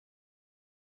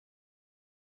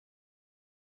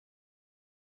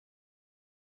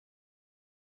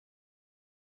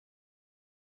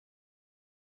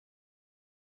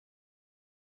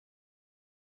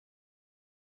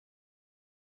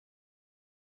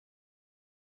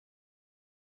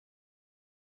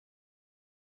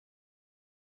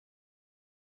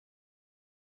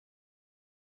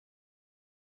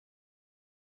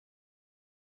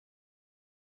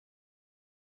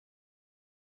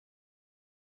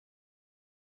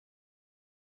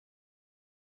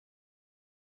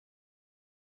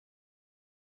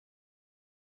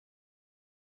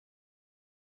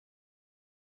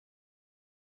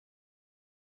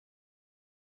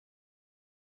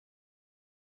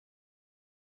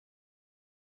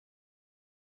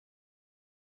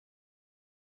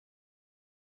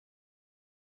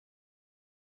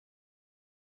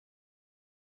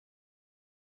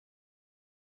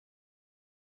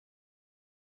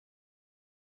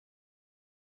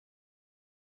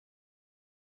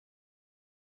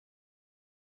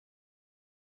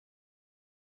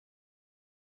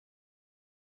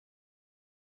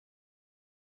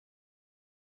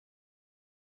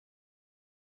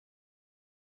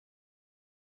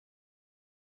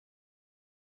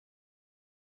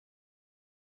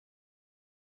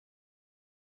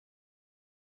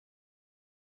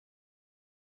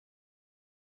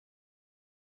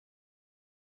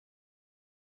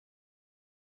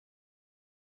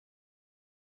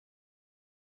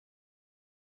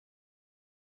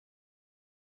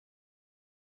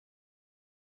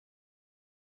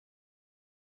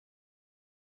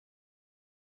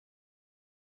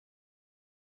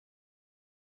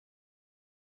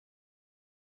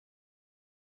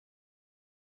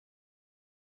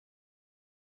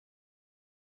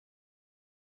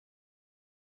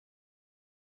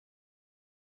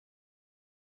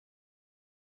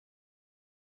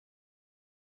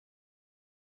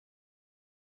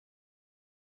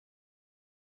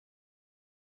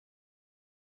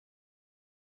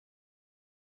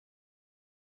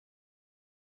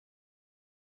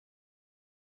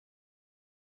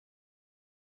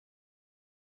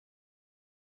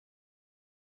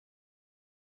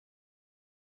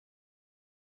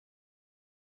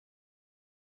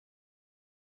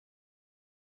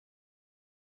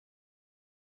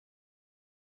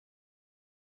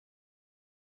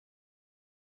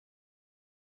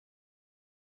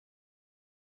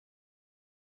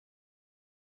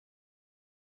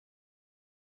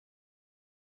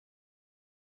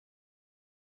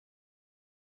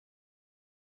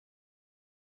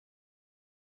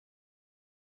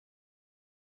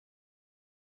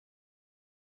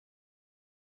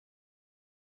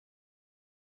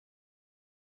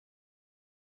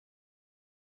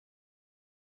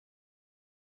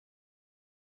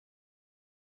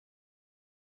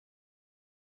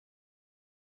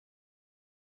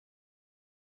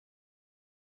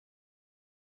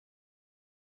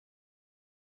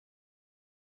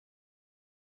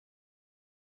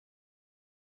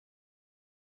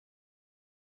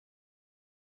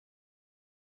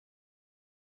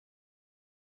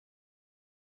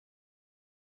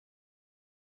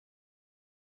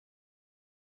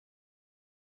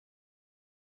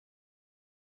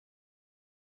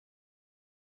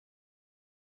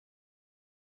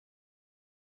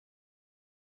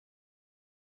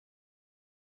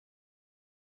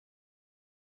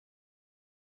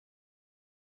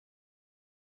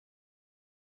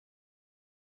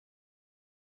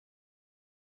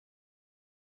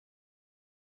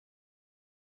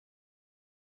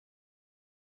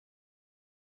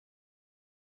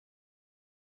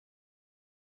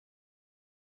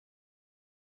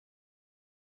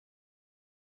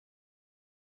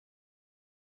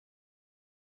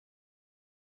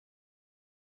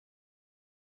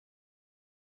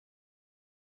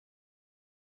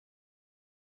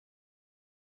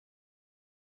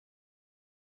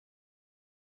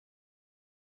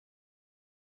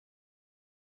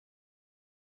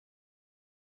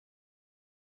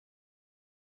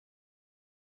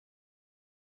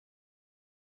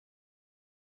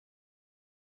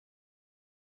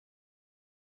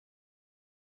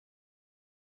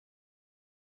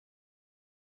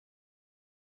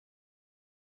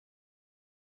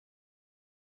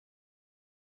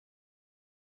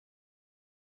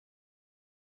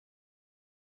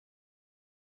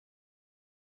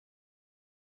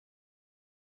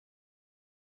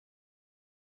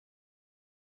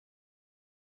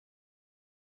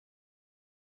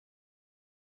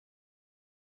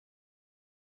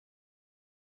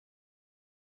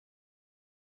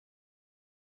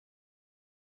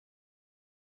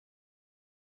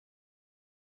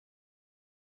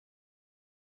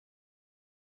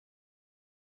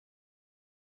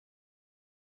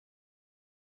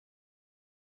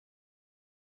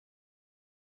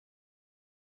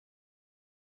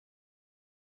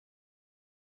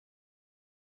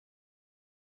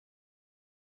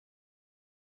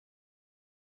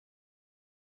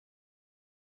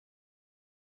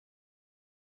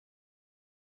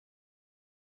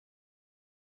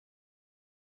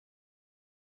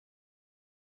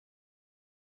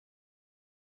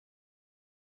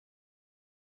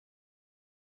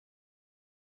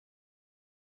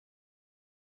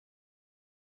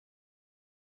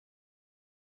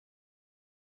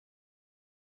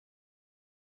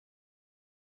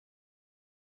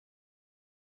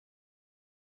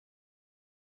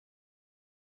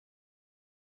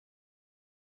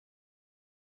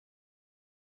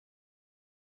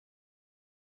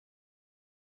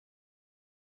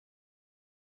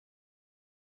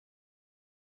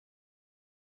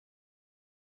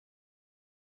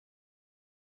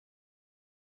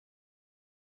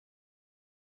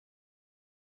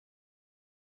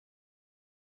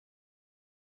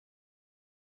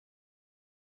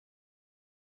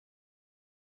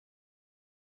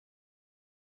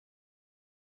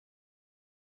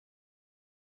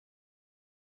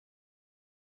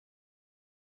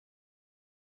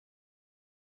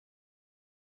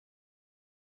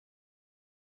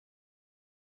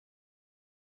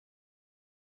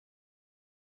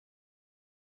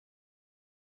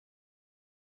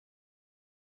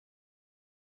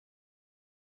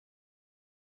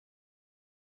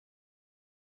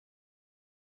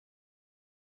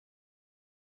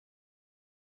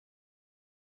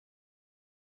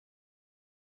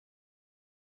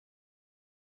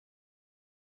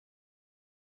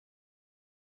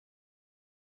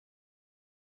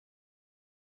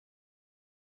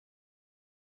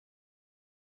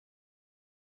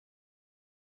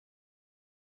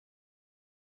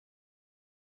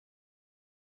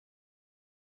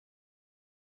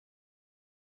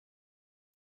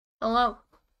Hello,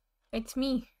 it's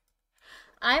me.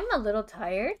 I'm a little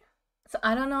tired, so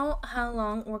I don't know how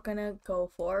long we're gonna go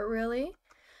for, really.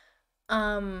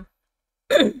 Um,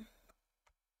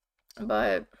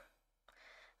 but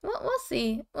we'll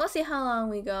see. We'll see how long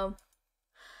we go.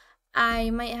 I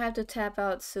might have to tap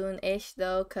out soon-ish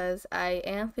though, cause I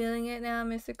am feeling it now,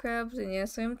 Mr. Krabs, and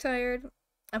yes, I'm tired.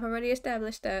 I've already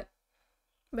established that,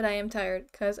 but I am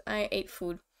tired cause I ate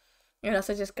food, and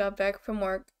also just got back from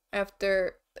work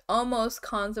after almost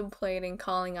contemplating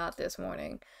calling out this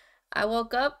morning. I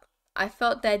woke up, I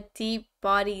felt that deep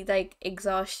body like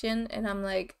exhaustion, and I'm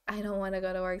like, I don't want to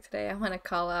go to work today. I want to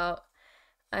call out.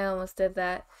 I almost did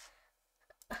that.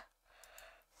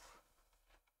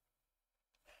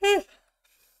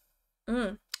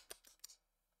 mm.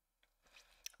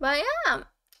 But yeah,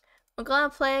 we're gonna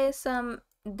play some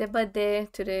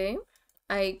debate today.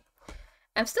 I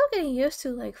I'm still getting used to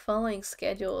like following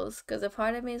schedules because a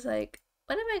part of me is like,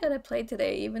 what am I gonna play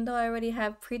today? Even though I already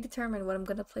have predetermined what I'm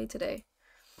gonna play today,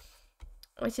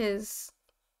 which is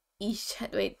each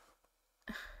wait,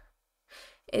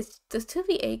 does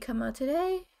 2v8 come out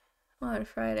today or on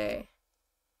Friday?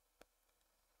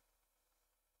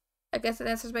 I guess that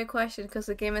answers my question because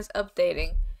the game is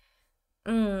updating.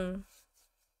 Mm.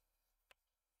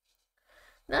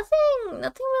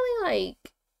 Nothing really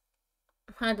like,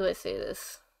 how do I say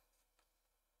this?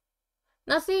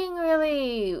 Nothing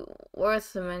really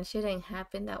worth mentioning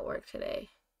happened at work today.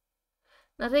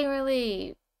 Nothing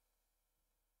really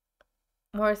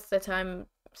worth the time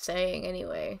saying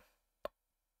anyway.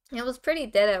 It was pretty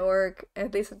dead at work,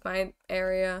 at least in my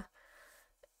area.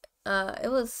 It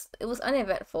was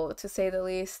uneventful to say the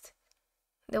least.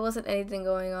 There wasn't anything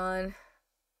going on.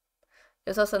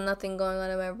 There's also nothing going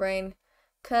on in my brain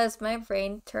because my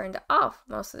brain turned off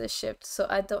most of the shift, so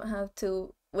I don't have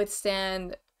to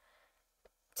withstand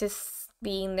just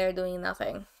being there doing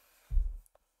nothing.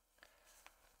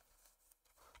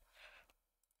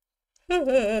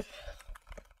 I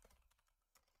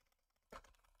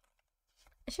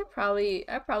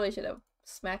I probably should have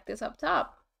smacked this up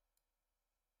top.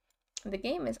 The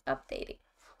game is updating.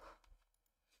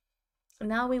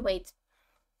 Now we wait.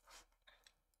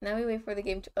 Now we wait for the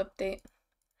game to update.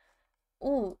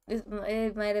 Ooh, it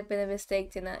might have been a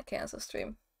mistake to not cancel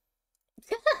stream.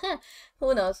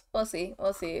 Who knows? We'll see.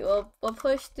 We'll see. We'll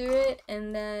push through it,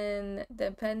 and then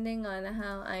depending on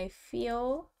how I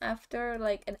feel after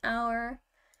like an hour,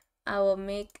 I will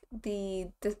make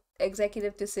the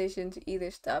executive decision to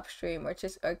either stop stream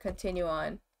or continue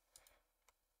on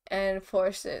and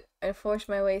force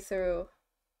my way through.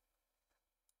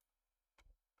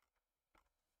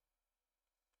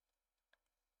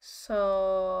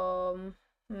 So,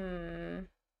 hmm.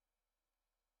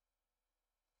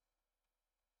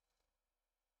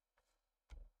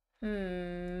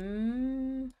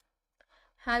 Hmm.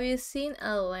 Have you seen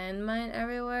a landmine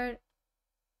everywhere?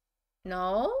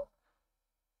 No?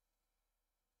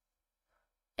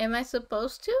 Am I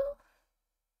supposed to?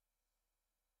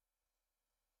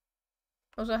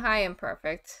 Also, hi,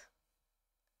 imperfect.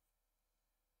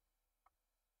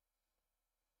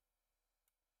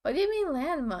 What do you mean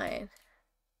landmine?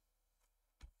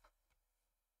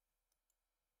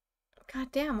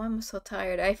 God damn, I'm so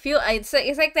tired. It's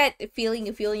like that feeling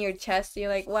you feel in your chest. You're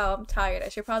like, wow, I'm tired. I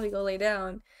should probably go lay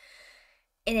down.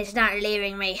 And it's not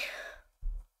leaving me.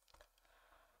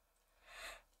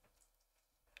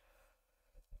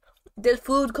 This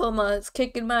food coma is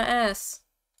kicking my ass.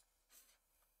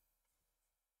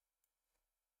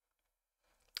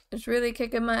 It's really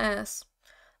kicking my ass.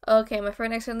 Okay, my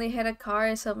friend accidentally hit a car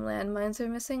and some landmines are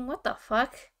missing. What the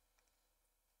fuck?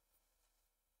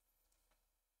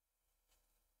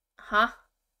 Huh?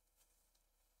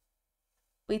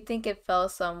 We think it fell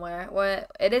somewhere. Well,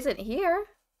 it isn't here.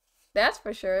 That's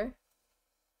for sure.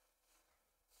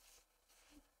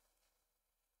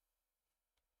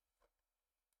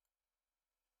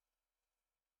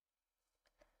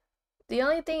 The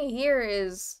only thing here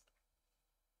is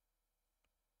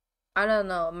I don't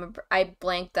know. I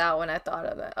blanked out when I thought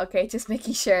of it. Okay, just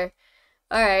making sure.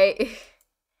 All right.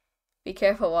 Be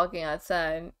careful walking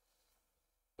outside.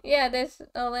 Yeah, there's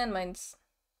no landmines.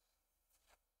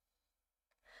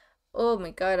 Oh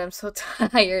my god, I'm so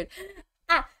tired.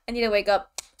 Ah, I need to wake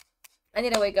up. I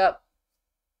need to wake up.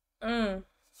 Mm.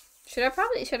 Should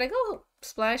I go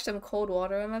splash some cold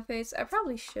water on my face? I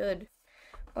probably should.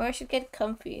 Or I should get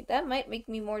comfy. That might make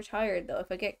me more tired though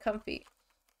if I get comfy.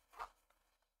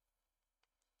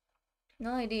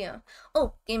 No idea.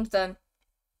 Oh, game's done.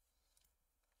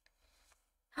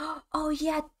 Oh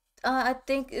yeah. I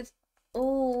think it's. Ooh,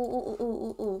 ooh,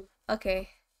 ooh, ooh, ooh. Okay.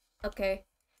 Okay.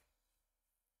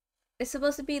 It's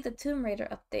supposed to be the Tomb Raider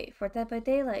update for Dead by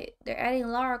Daylight. They're adding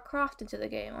Lara Croft into the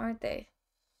game, aren't they?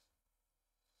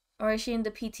 Or is she in the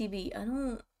PTB?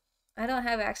 I don't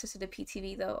have access to the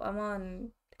PTB though. I'm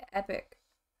on Epic.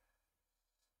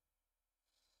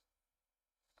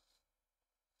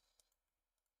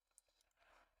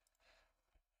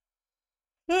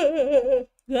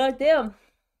 God damn.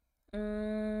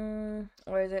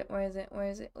 Where is it? Where is it? Where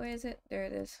is it? Where is it? There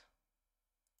it is.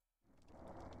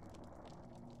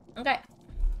 Okay.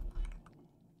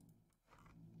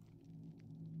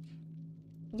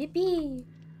 Yippee!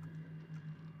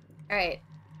 Alright.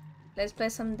 Let's play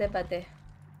some debate.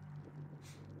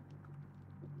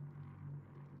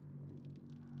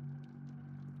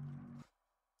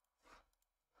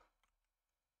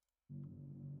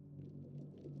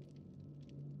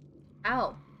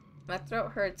 Ow. My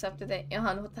throat hurts after that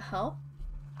yawn. What the hell?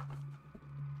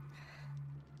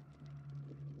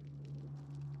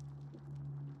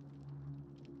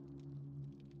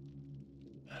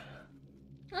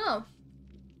 Oh.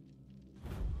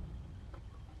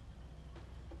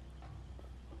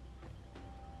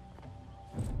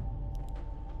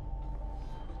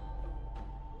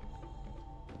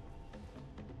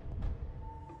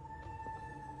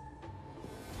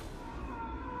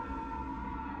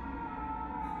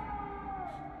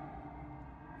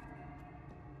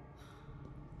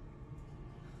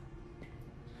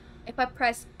 If I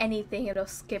press anything, it'll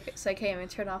skip it, so I can't even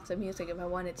turn off the music if I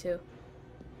wanted to.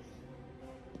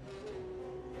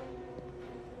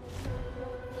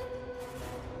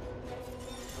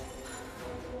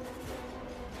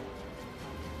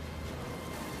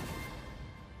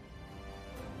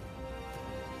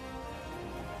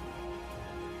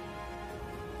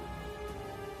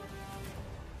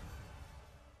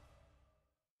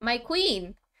 My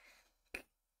queen!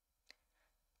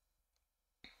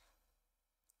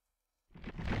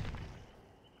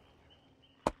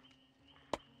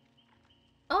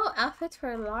 Oh, outfits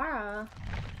for Lara.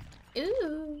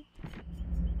 Ooh.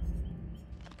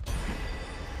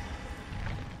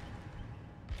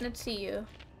 Let's see you.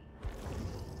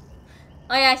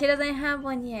 Oh yeah, she doesn't have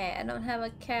one yet. I don't have a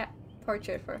cat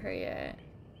portrait for her yet.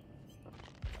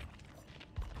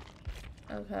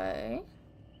 Okay.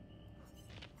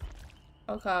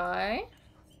 Okay.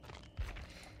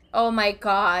 Oh my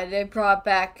god, they brought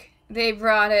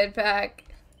it back.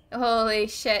 Holy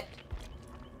shit.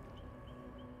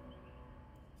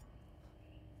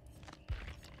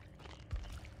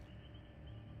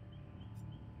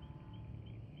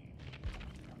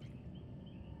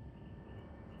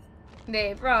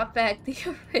 They brought back the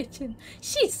original.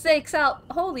 She stakes out.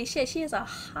 Holy shit, she has a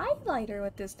highlighter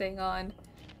with this thing on.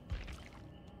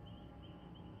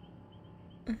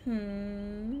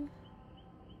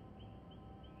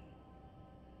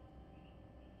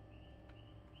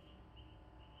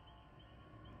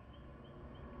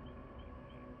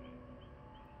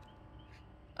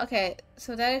 Okay,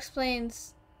 so that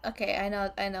explains. Okay, I know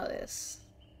this.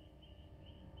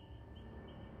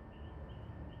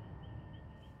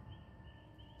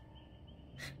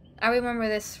 I remember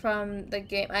this from the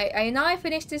game. I know I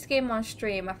finished this game on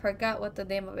stream. I forgot what the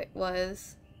name of it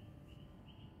was.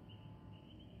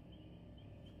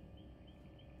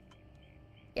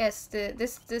 Yes,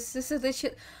 this is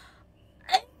literally.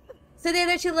 So they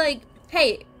literally like,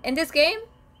 hey, in this game,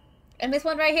 and this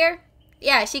one right here,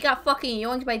 yeah, she got fucking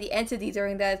yoinked by the entity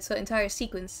during that entire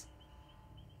sequence.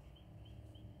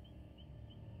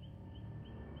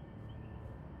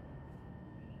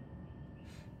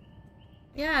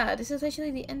 Yeah, this is actually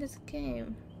the end of the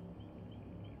game.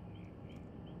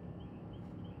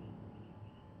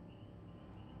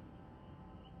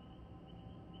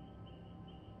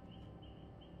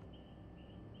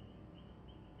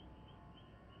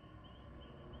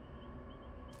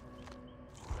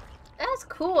 That's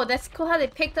cool. That's cool how they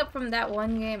picked up from that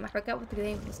one game. I forgot what the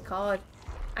game was called.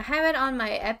 I have it on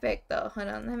my Epic though. Hold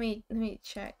on, let me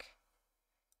check.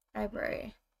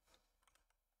 Library.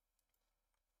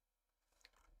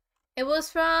 It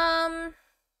was from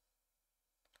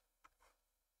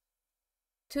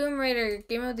Tomb Raider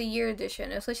Game of the Year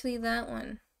edition. It was literally that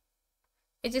one.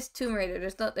 It's just Tomb Raider.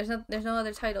 There's no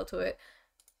other title to it.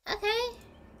 Okay.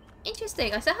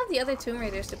 Interesting. I still have the other Tomb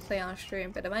Raiders to play on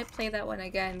stream, but I might play that one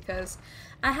again because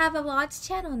I have a watch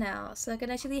channel now, so I can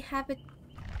actually have it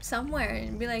somewhere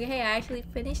and be like, hey, I actually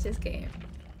finished this game.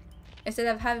 Instead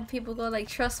of having people go like,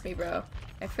 trust me, bro,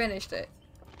 I finished it.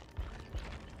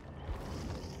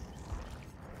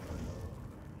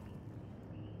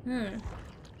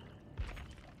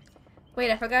 Wait,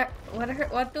 I forgot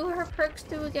what do her perks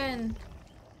do again?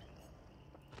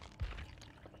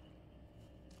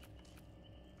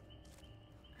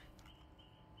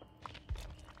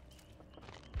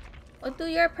 What do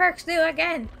your perks do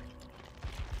again?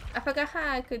 I forgot how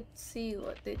I could see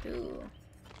what they do.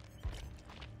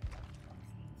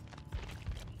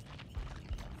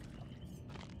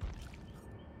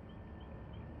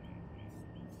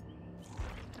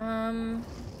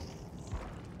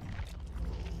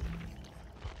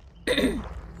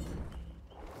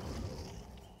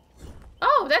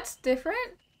 Oh, that's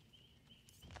different.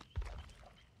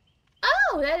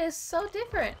 Oh, that is so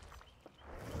different.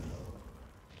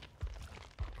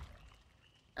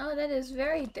 Oh, that is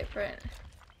very different.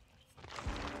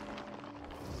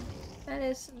 That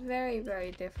is very,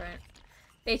 very different.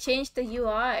 They changed the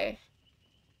UI.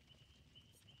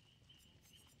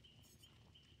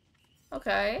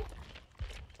 Okay.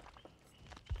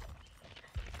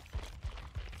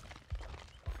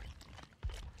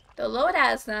 The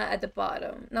loadout's not at the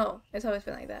bottom. No, it's always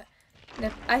been like that.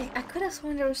 And I could have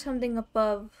sworn there was something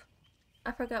above.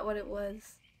 I forgot what it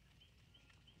was.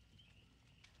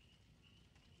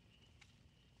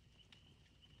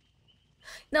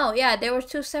 No, yeah, there were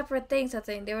two separate things, I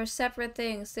think. They were separate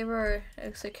things. They were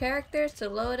the characters, the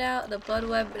loadout, the blood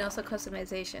web, and also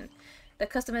customization. The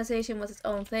customization was its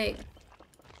own thing.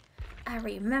 I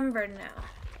remember now.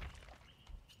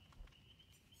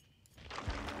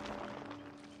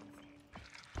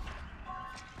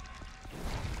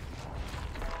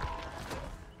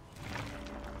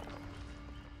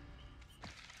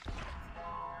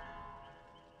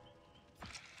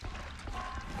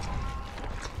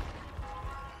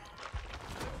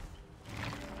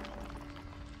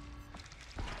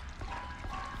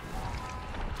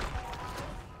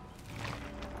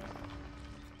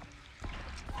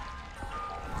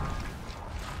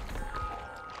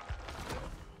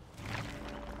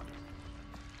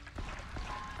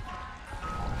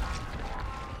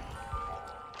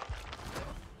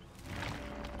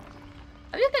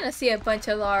 I'm just gonna see a bunch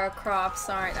of Lara Crofts,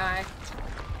 aren't I?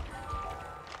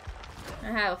 I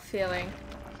have a feeling.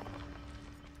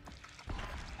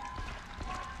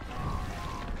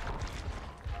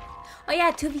 Oh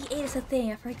yeah, 2v8 is a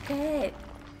thing, I forget.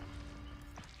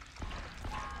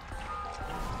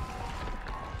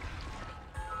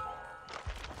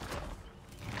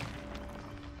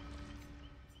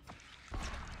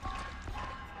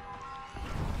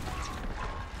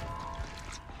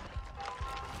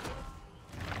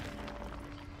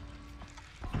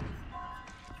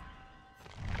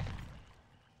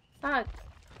 Fuck.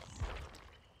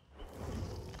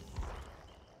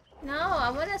 No, I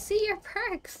wanna see your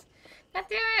perks. God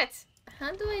damn it!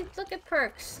 How do I look at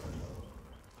perks?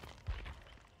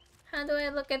 How do I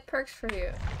look at perks for you?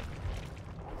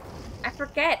 I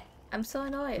forget! I'm so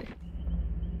annoyed.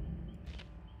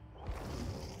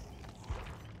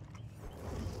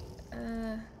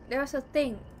 There was a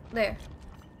thing there.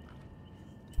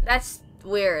 That's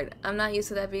weird. I'm not used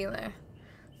to that being there.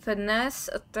 Finesse,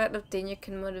 a threat of danger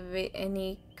can motivate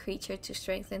any creature to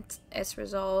strengthen its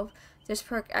resolve. This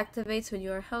perk activates when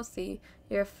you are healthy.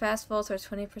 Your fast vaults are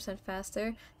 20%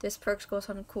 faster. This perk goes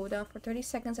on cooldown for 30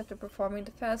 seconds after performing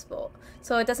the fast vault.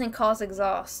 So it doesn't cause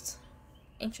exhaust.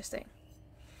 Interesting.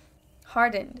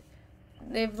 Hardened.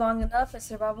 Live long enough and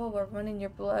survival will run in your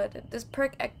blood. This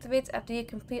perk activates after you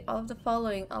complete all of the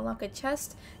following. Unlock a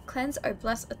chest, cleanse or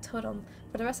bless a totem.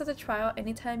 For the rest of the trial,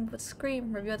 anytime you would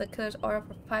scream, reveal the killer's aura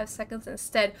for 5 seconds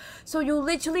instead. So you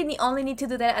literally only need to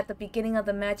do that at the beginning of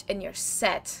the match and you're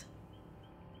set.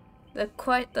 The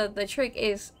trick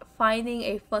is finding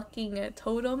a fucking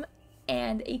totem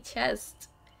and a chest.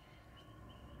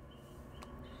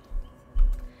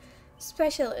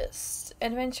 Specialist.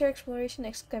 Adventure, exploration,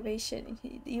 excavation.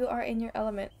 You are in your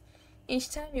element. Each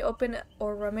time you open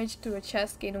or rummage through a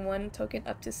chest, gain 1 token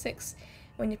up to 6.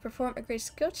 When you perform a great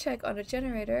skill check on a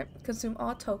generator, consume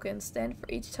all tokens. Then,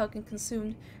 for each token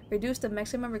consumed, reduce the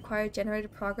maximum required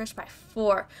generated progress by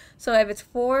 4. So if it's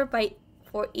 4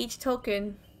 for each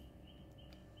token,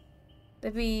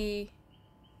 that'd be...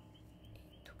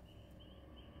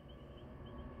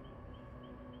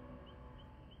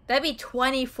 That'd be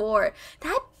 24.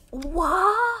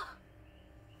 What?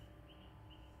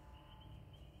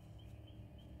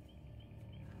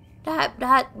 That.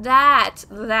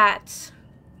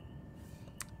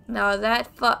 Now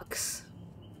that fucks.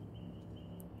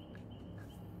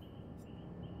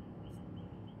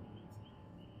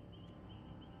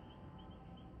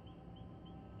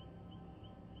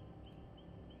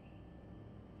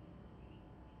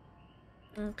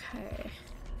 Okay.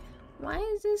 Why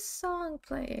is this song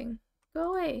playing?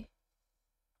 Go away.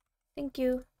 Thank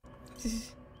you.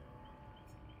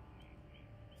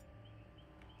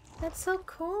 That's so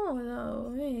cool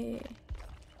though. Hey.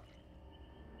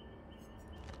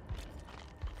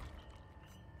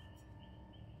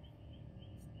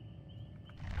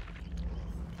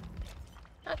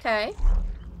 Okay.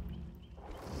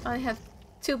 I have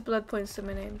 2 blood points to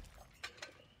my name.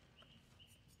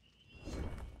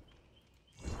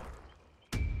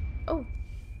 Oh.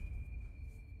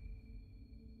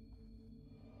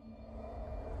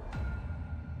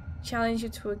 Challenge you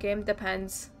to a game,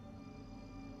 depends.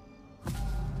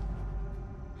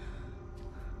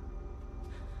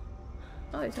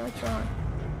 Oh, it's not drawn.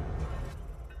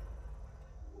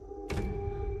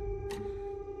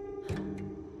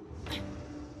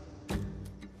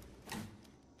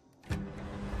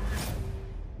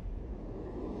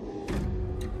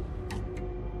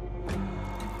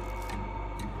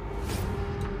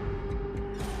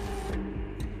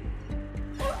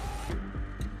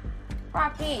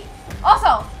 Rocky.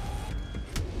 Also.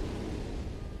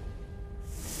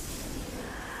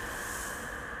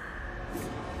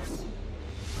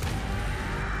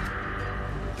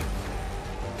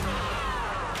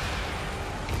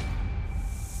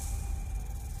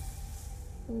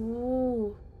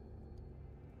 Ooh.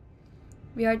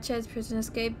 VR chat, prison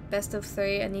escape, best of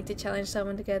 3. I need to challenge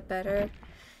someone to get better.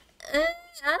 I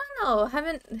don't know. I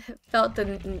haven't felt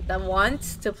the want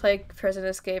to play prison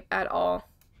escape at all.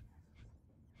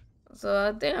 So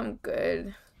I think I'm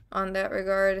good on that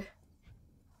regard.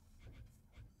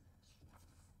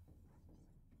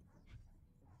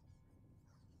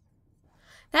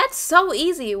 That's so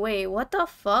easy. Wait, what the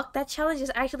fuck? That challenge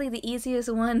is actually the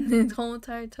easiest one in the whole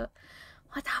entire time.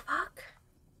 What the fuck?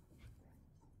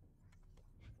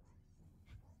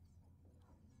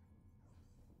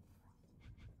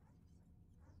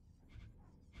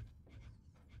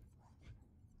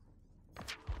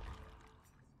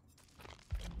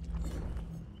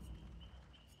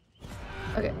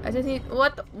 Okay, I just need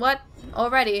what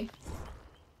already?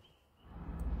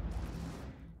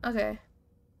 Okay.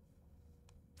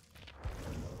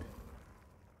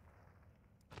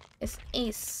 It's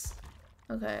ace.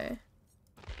 Okay.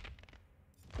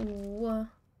 Ooh.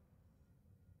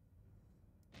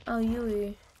 Oh,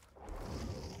 Yui.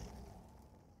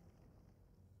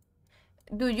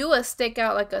 Dude, you would stick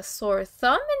out like a sore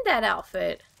thumb in that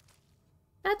outfit.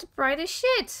 That's bright as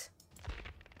shit.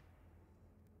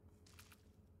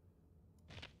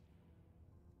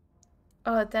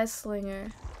 Oh, that's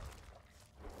Slinger.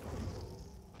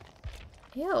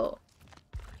 Ew.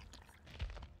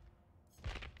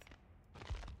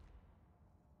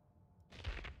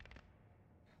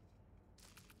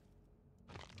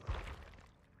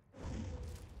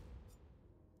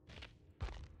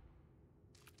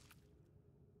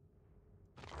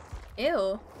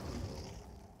 Ew.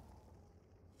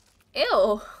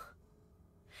 Ew.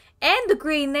 And the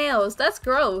green nails. That's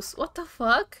gross. What the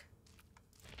fuck?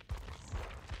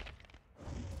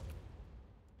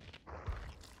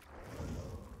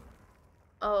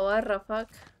 Oh, what the fuck?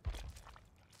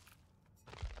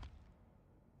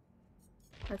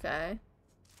 Okay.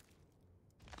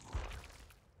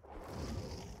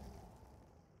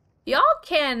 Y'all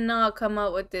cannot come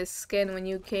up with this skin when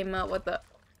you came out with the...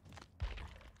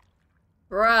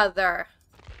 Brother.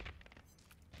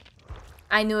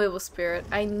 I knew it was Spirit.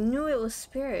 I knew it was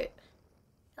Spirit.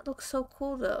 That looks so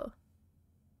cool though.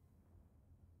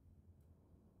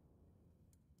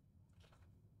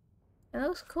 It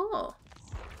looks cool.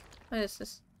 What is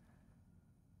this?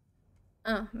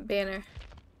 Oh, banner.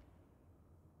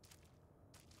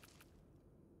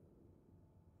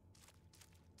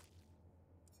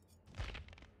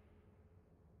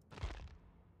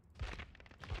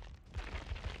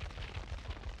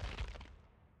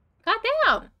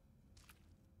 Goddamn!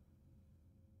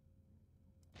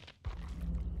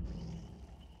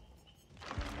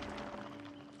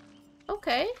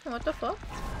 Okay, what the fuck?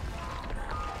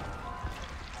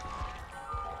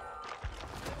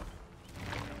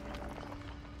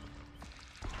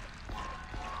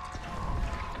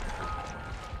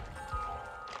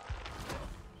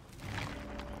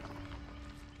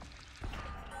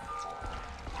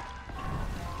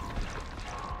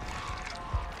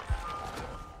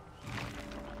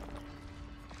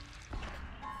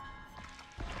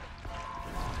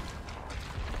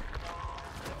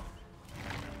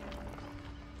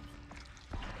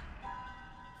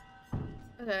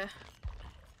 Okay.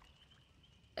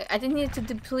 I just need to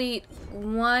deplete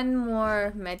one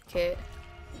more medkit.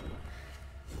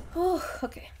 Oh,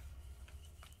 okay.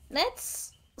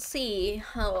 Let's see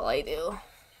how well I do.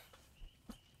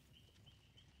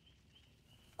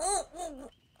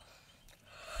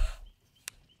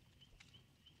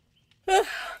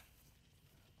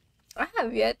 I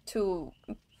have yet to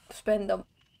spend a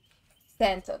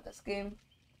cent on this game.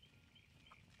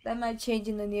 That might change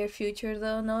in the near future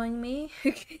though, knowing me.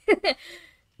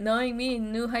 Knowing me,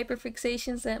 new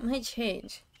hyperfixations, that might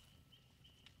change.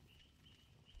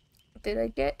 Did I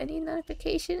get any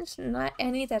notifications? Not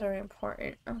any that are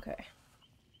important. Okay.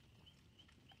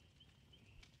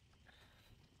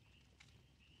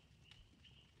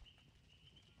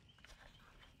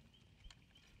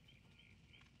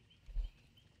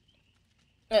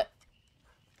 Uh,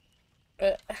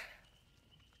 uh.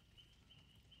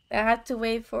 I had to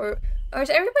wait for... Or is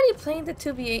everybody playing the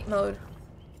 2v8 mode?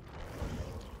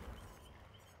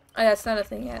 Oh, that's not a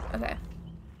thing yet. Okay.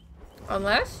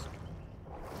 Unless?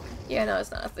 Yeah, no,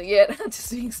 it's not a thing yet. I'm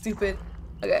just being stupid.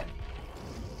 Okay.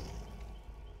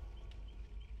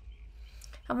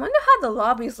 I wonder how the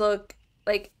lobbies look,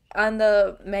 like, on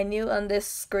the menu on this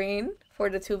screen for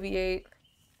the 2v8.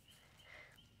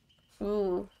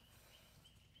 Ooh.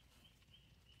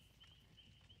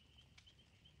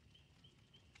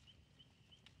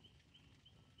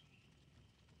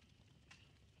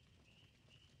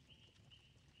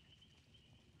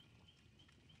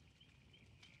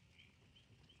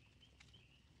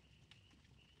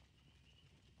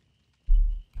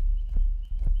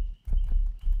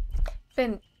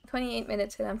 Been 28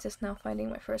 minutes and I'm just now finding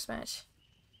my first match.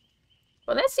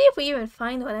 Well, let's see if we even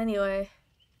find one anyway.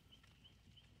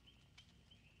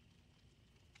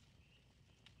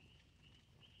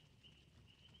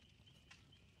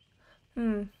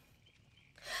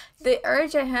 The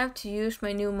urge I have to use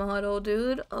my new model,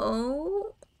 dude.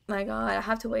 Oh my god, I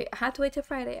have to wait. I have to wait till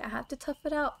Friday. I have to tough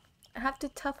it out. I have to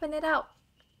toughen it out.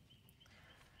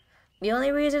 The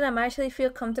only reason I'm actually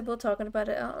feel comfortable talking about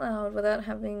it out loud without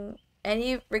having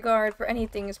any regard for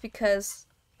anything is because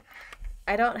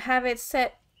I don't have it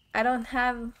set. I didn't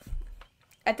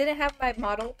have my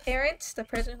model parents, the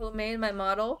person who made my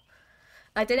model.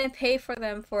 I didn't pay for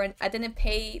them for an. I didn't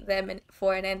pay them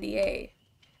for an NDA.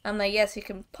 I'm like, yes, you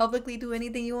can publicly do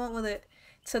anything you want with it.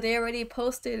 So they already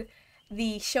posted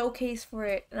the showcase for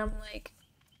it, and I'm like,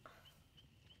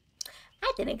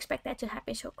 I didn't expect that to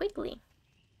happen so quickly.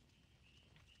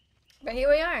 But here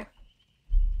we are.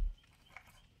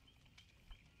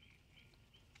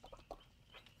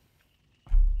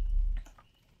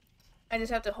 I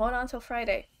just have to hold on till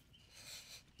Friday.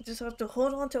 I just have to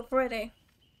hold on till Friday.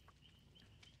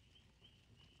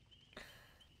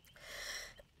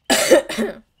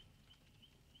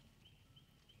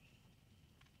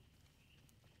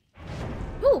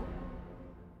 Ooh.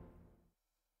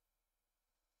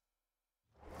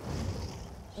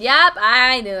 Yep,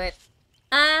 I knew it.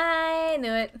 I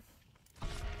knew it.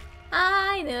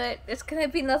 I knew it. It's gonna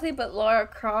be nothing but Lara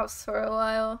Crofts for a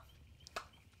while.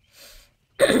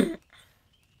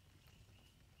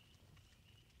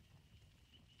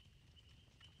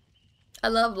 I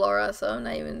love Laura, so I'm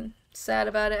not even sad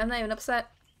about it. I'm not even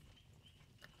upset.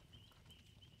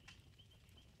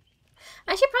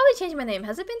 I should probably change my name.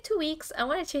 Has it been 2 weeks? I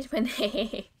want to change my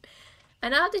name. I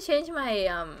now have to change my,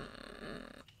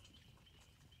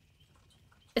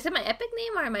 Is it my epic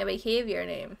name or my behavior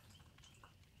name?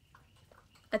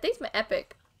 I think it's my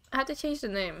epic. I have to change the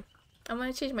name. I'm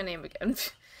gonna change my name again.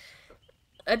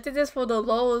 I did this for the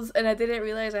lows and I didn't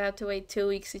realize I had to wait 2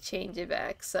 weeks to change it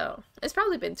back. So it's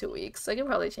probably been 2 weeks. I can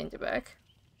probably change it back.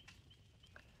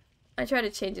 I try to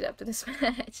change it after this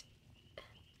match.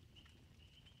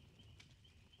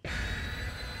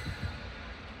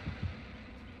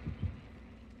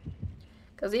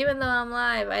 Because even though I'm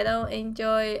live, I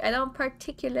don't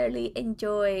particularly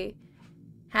enjoy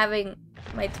having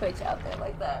my Twitch out there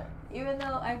like that. Even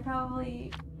though I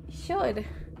probably should.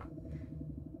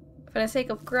 For the sake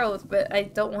of growth, but I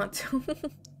don't want to.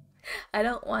 I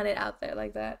don't want it out there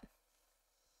like that.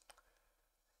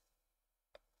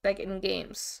 Like in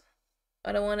games.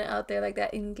 I don't want it out there like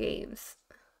that in games.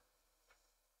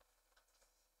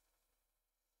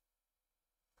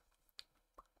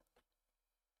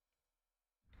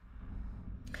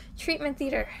 Treatment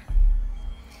theater.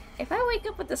 If I wake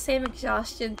up with the same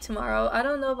exhaustion tomorrow, I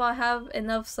don't know if I'll have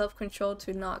enough self-control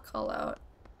to not call out.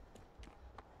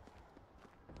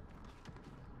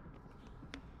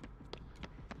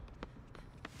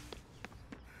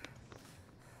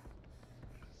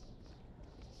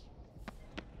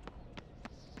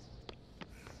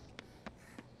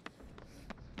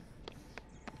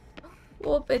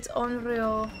 Whoop, it's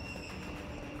unreal.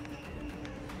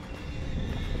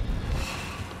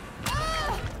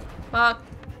 Fuck.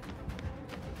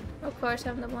 Of course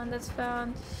I'm the one that's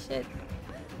found. Shit.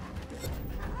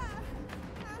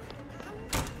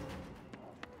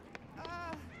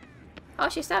 Oh,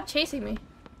 she stopped chasing me.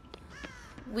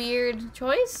 Weird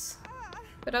choice,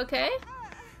 but okay.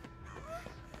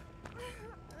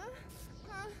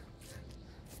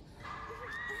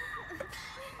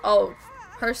 Oh,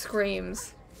 her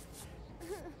screams.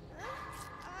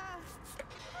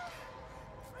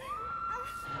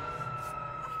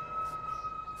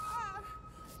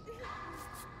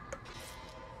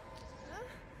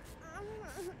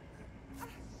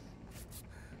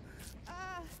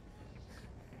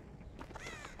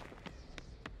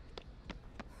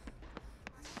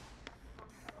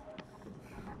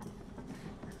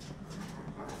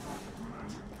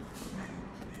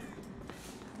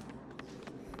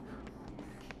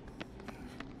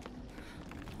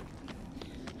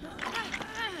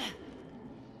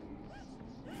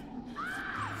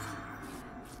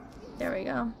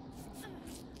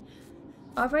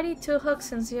 Already 2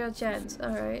 hooks and 0 gens.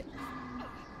 Alright.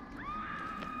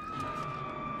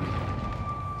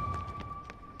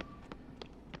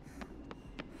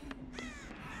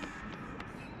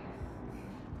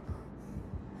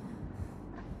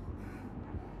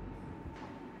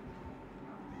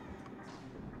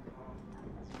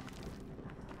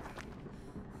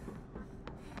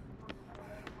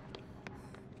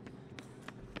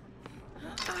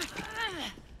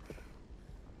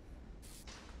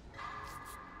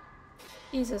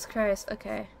 Jesus Christ,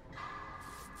 okay.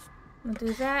 I'm gonna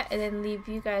do that and then leave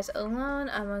you guys alone.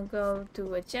 I'm gonna go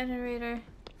do a generator.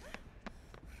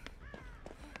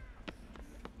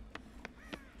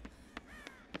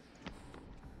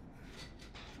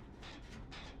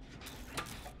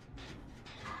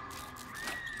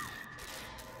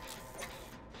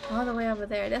 All the way over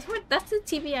there. That's the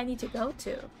TV I need to go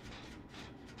to.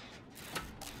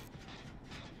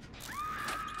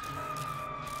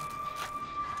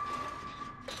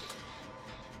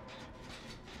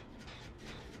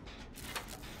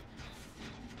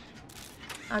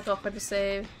 I'll go for the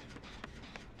save.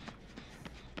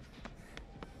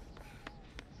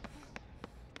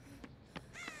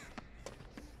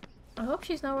 I hope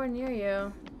she's nowhere near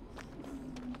you.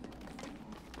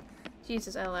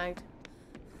 Jesus, I lagged.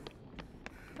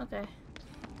 Okay.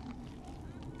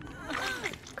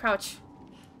 Crouch.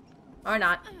 Or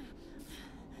not.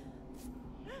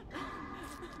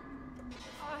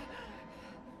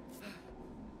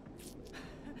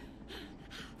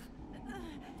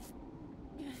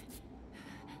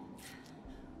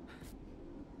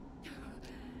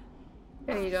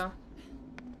 There you go.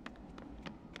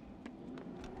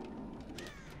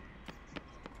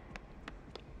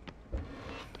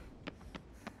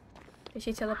 Did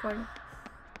she teleport?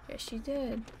 Yes, she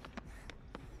did.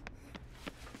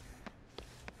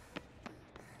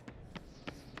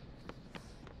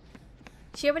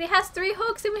 She already has 3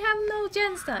 hooks and we have no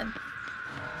gens done.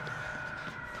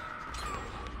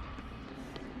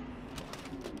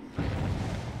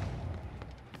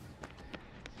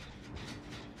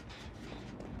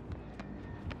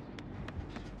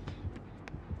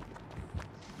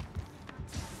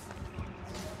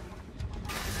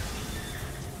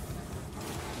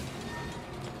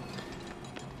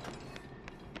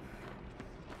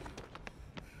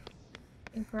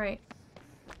 Great.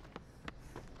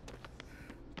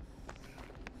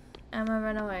 I'm gonna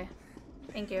run away.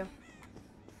 Thank you.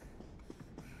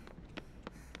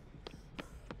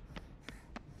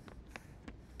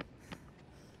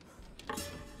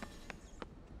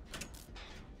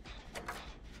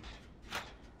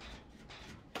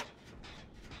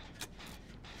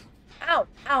 Ow!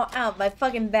 Ow! Ow! My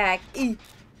fucking back. Ew.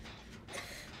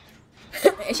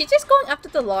 Is she just going after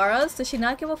the Lauras? Does she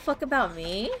not give a fuck about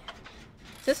me?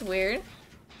 Is this weird?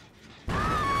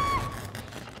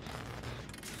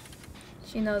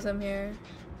 She knows I'm here.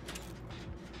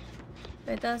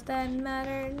 But does that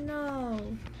matter? No.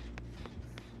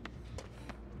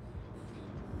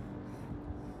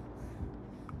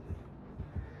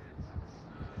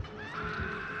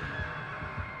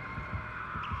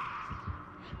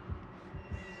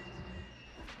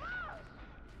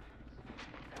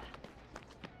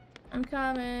 I'm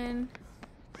coming.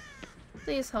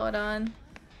 Please hold on.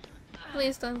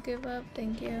 Please don't give up.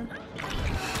 Thank you.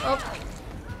 Oh.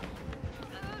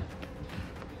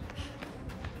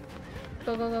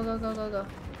 Go, go, go, go, go, go, go.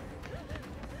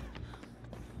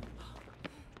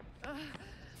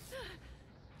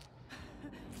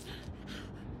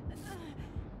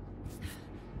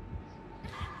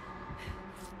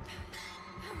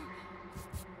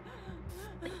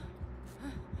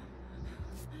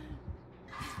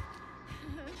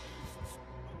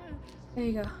 There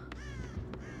you go.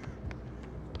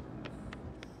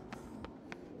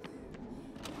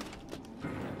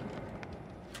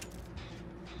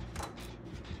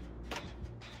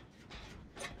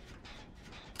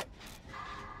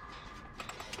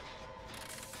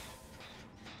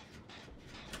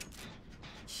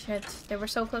 Shit, they were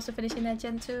so close to finishing that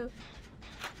gen too.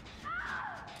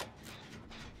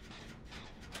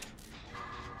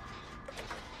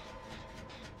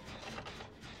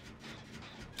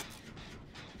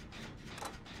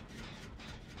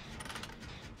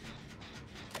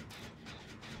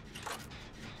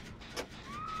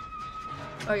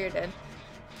 Oh, you're dead.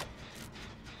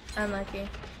 Unlucky.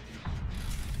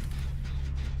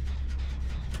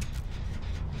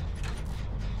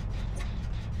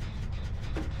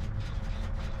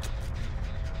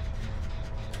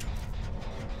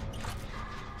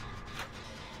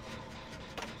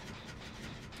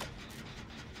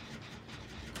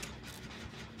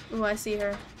 Ooh, I see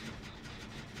her.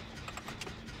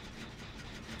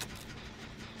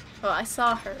 Well, I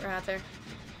saw her, rather.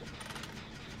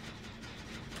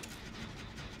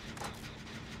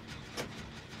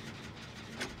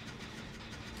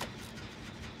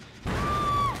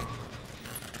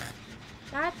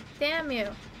 God damn you.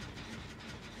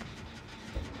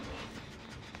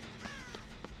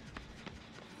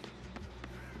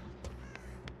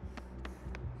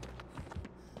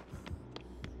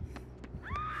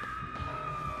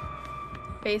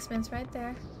 Basement's right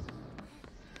there.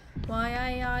 Why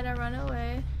I oughta run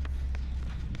away.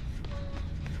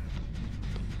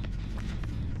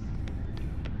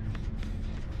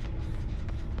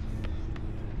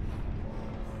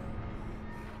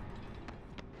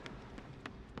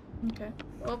 Okay.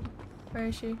 Oh, where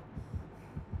is she?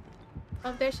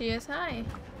 Oh, there she is. Hi.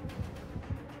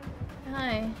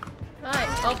 Hi. Hi.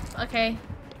 Oh, okay.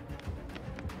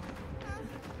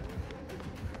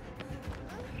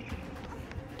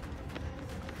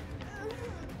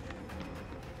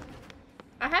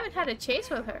 I haven't had a chase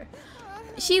with her.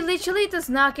 She literally does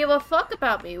not give a fuck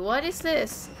about me. What is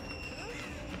this?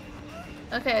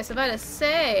 Okay, I was about to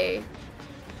say.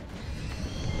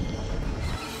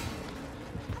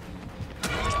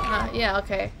 Yeah,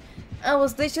 okay. I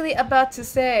was literally about to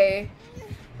say.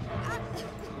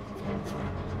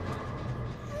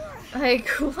 Like,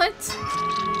 what?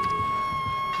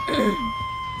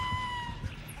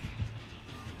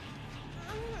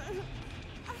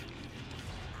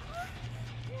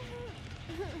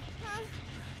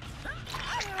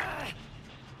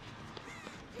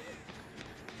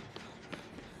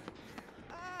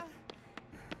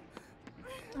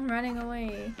 I'm running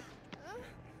away.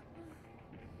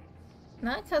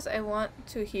 Not because I want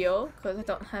to heal, because I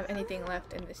don't have anything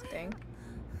left in this thing.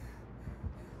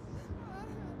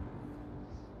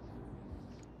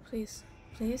 Please.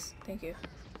 Please? Thank you.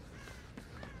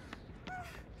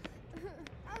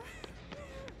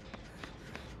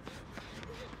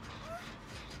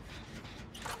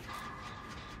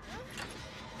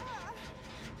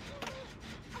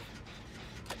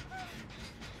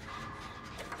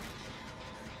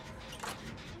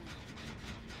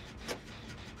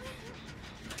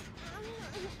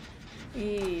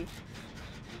 Eee.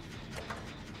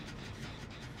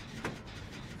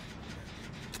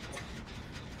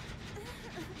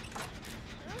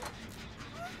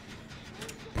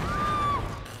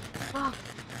 Fuck.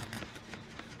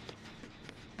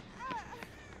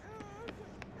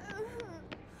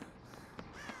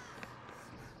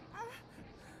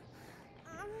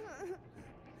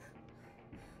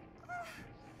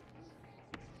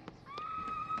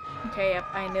 Okay, yep,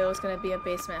 I knew it was gonna be a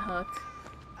basement hook.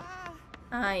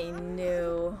 I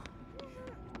knew.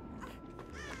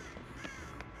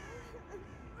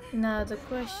 Now the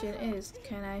question is,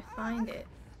 can I find it?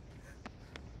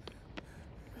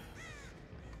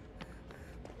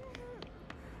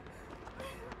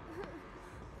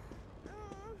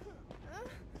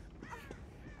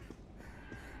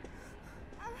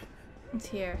 It's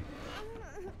here.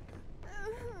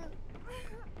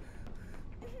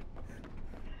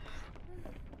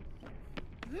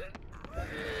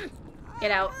 Get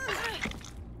out.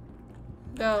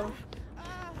 Go.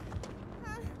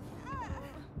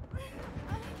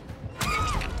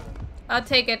 I'll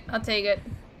take it. I'll take it.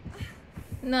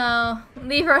 No.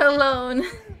 Leave her alone.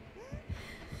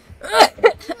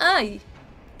 Ay.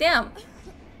 Damn.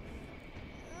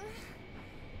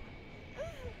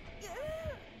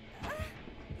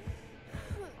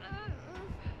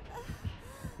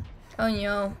 Oh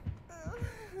no.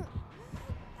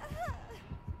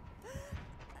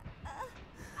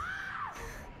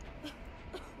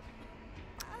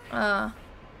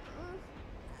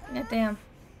 God damn.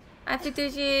 I have to do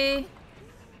G.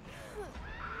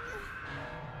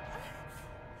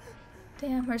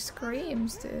 Damn, her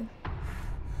screams, dude.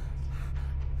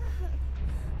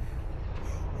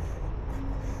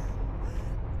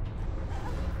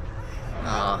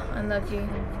 Oh, unlucky.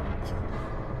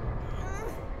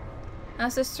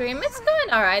 How's the stream? It's going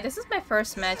alright. This is my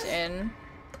first match in.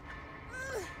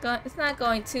 It's not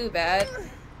going too bad.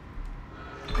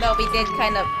 No, we did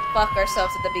kind of fuck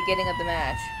ourselves at the beginning of the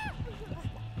match.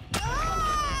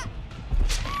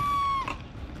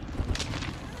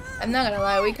 I'm not gonna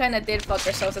lie, we kind of did fuck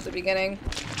ourselves at the beginning.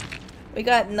 We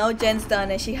got no gens done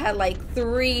and she had like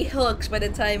 3 hooks by the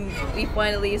time we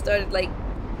finally started like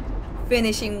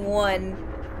finishing one.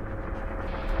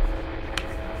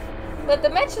 But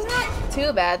the match is not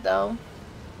too bad though.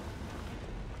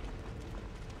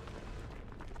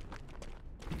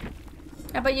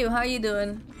 How about you? How are you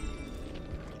doing?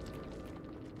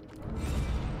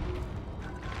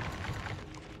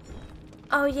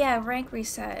 Oh yeah, rank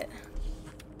reset.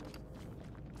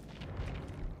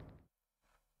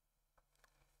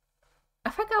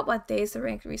 I forgot what days the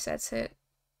rank resets hit.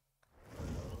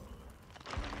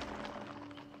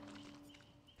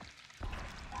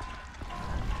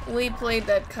 We played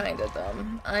that kinda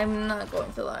dumb. I'm not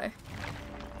going to lie.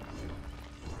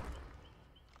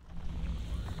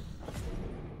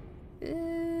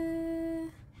 Yeah,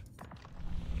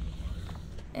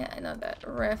 I know that.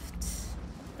 Rift.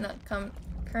 Not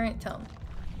current tone.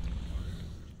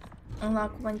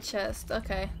 Unlock one chest.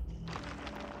 Okay.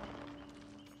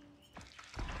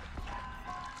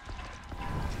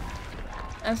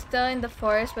 I'm still in the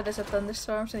forest, but there's a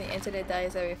thunderstorm, so the internet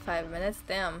dies every 5 minutes.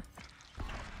 Damn.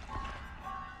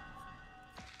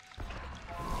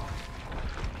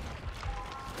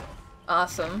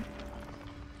 Awesome.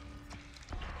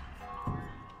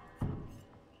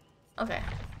 Okay.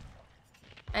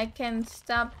 I can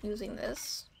stop using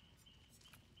this.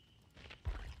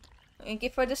 Thank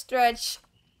you for the stretch.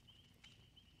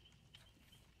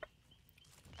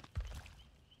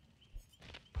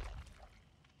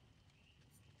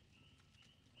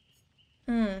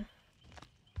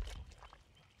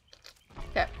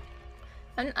 Okay.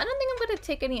 I don't think I'm gonna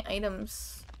take any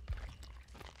items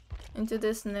into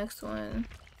this next one.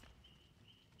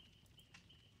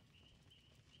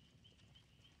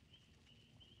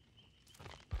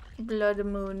 Blood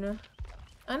Moon.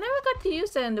 I never got to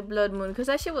use that in the Blood Moon because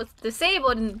that shit was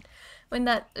disabled when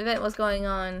that event was going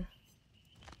on.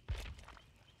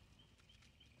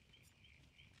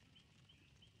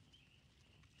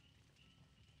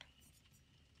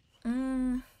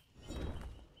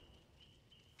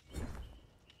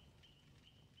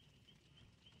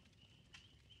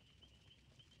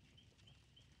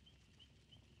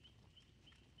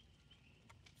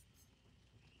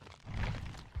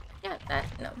 Yeah,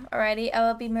 no. Alrighty, I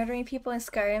will be murdering people in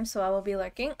Skyrim, so I will be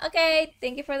lurking. Okay,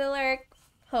 thank you for the lurk.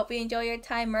 Hope you enjoy your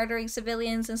time murdering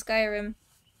civilians in Skyrim.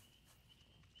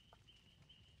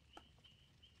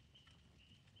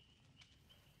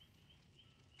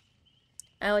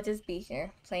 I will just be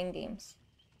here, playing games.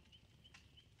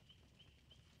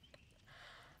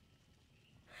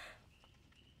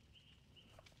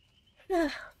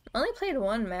 Only played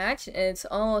one match, and it's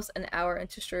almost an hour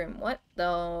into stream. What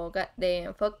the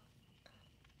goddamn fuck?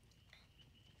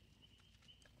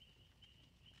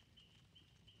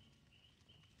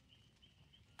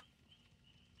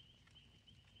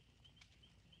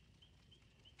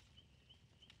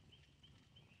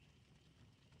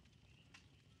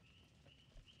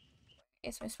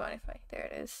 It's my Spotify. There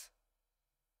it is.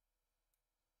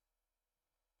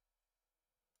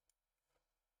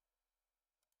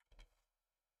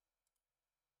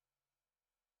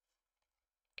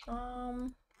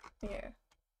 Here.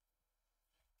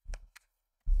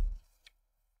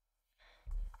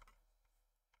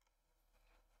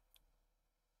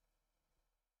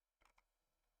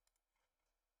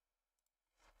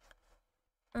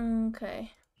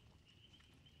 Okay.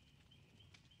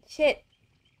 Shit.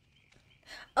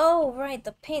 Oh, right,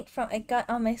 the paint from I got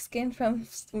on my skin from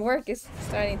work is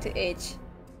starting to itch.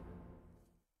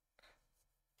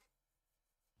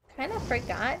 Kind of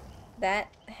forgot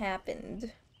that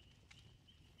happened.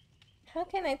 How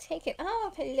can I take it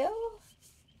off? Hello?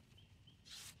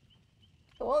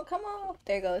 It won't come off.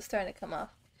 There you go, it's starting to come off.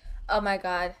 Oh my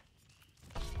god.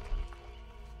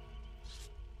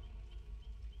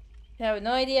 You have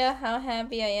no idea how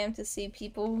happy I am to see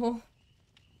people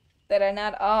that are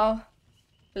not all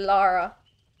Lara.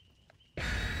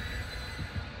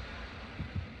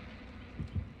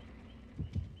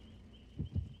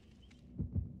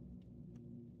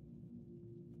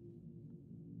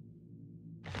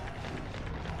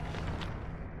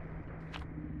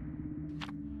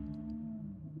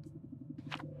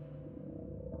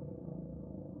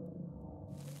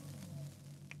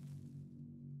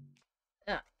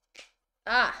 Ah.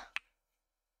 Ah.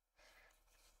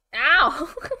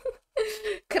 Ow!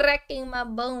 Cracking my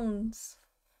bones.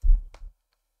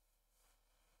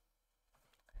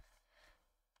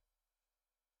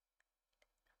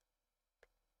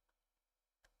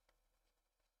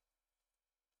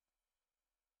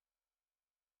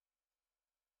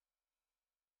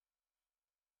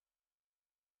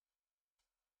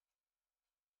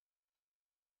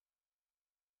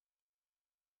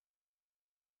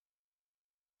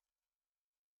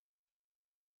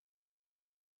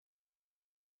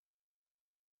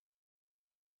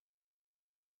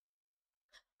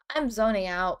 I'm zoning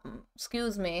out.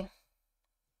 Excuse me.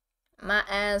 My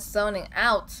ass zoning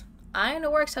out.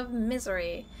 Ironworks of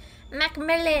Misery.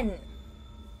 Macmillan!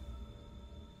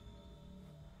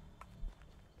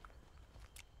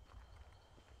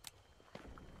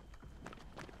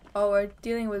 Oh, we're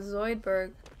dealing with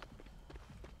Zoidberg.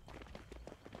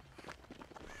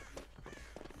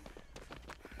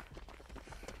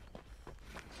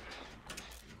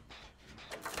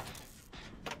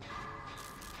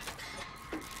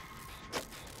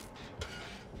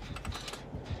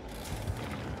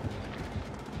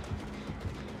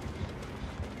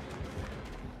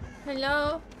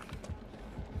 Hello?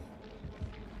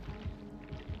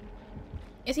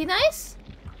 Is he nice?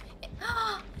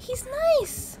 He's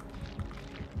nice!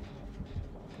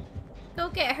 Go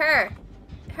get her.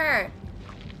 Her.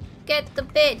 Get the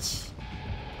bitch.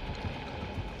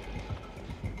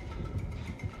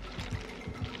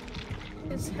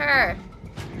 It's her.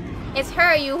 It's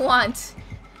her you want.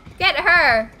 Get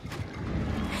her.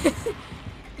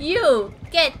 You.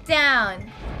 Get down.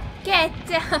 Get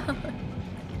down.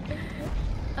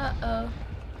 Uh-oh.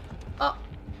 Oh.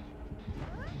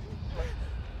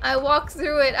 I walked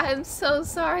through it. I'm so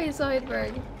sorry,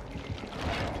 Zoidberg.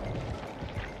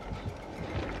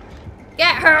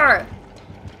 Get her!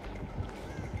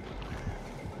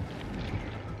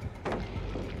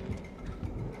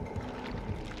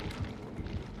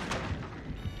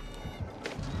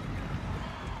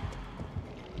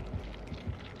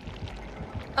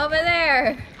 Over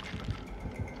there!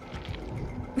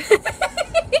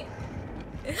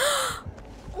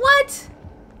 What?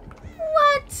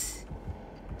 What?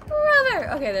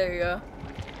 Brother! Okay, there you go.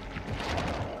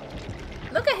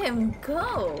 Look at him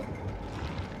go!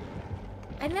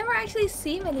 I never actually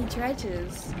see many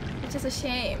dredges, which is a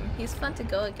shame. He's fun to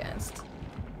go against.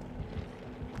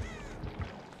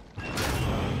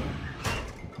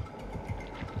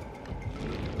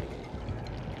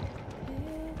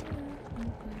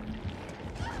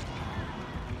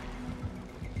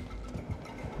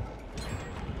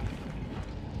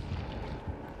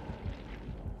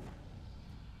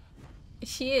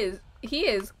 He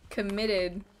is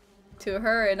committed to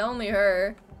her and only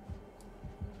her.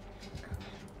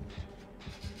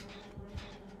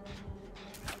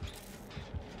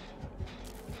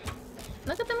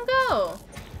 Look at them go!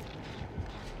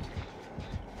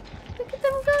 Look at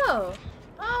them go!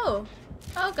 Oh!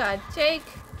 Oh god, Jake!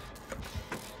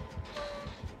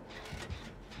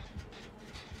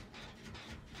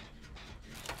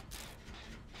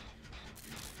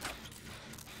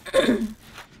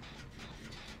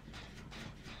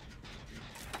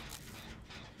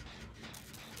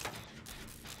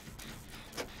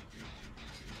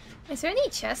 Is there any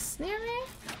chests near me?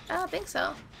 I don't think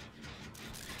so.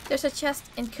 There's a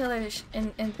chest in Killer's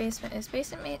in basement. Is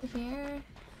basement mate here?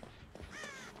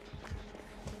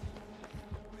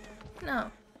 No.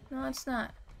 No, it's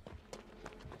not.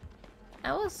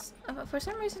 I was... for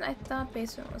some reason I thought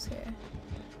basement was here.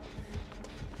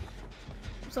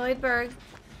 Zoidberg.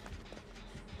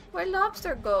 Where'd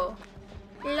Lobster go?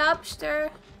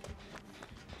 Lobster!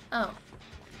 Oh.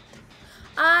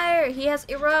 Ire! He has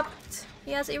erupt!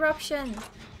 He has eruption!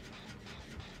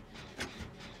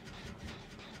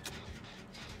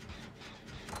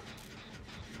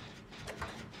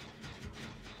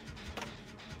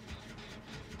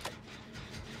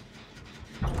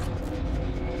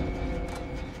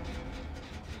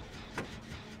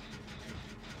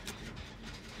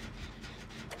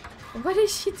 What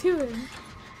is she doing?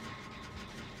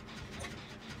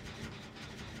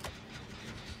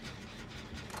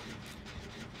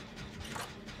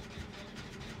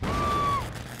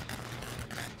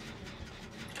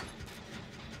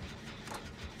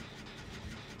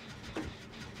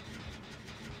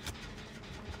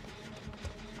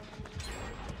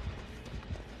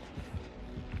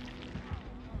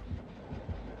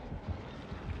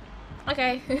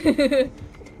 Okay.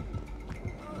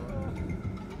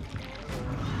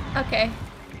 Okay.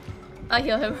 I'll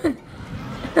heal him.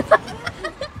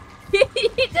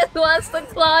 He just wants to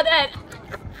claw that.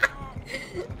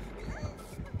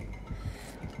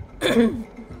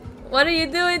 What are you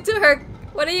doing to her?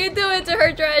 What are you doing to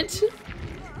her, Dredge?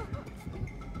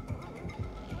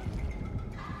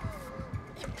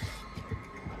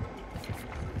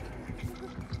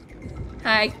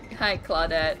 Hi,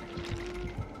 Claudette.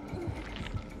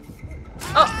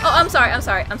 Oh, I'm sorry, I'm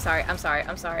sorry, I'm sorry, I'm sorry,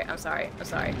 I'm sorry, I'm sorry, I'm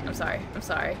sorry, I'm sorry, I'm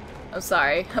sorry, I'm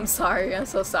sorry, I'm sorry, I'm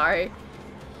so sorry.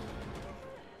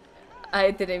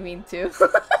 I didn't mean to.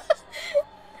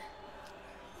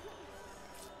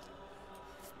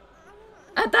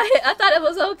 I thought it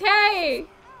was okay.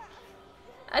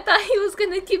 I thought he was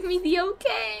gonna give me the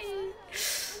okay.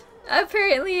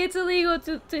 Apparently it's illegal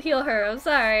to heal her, I'm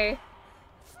sorry.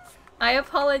 I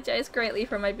apologize greatly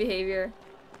for my behavior.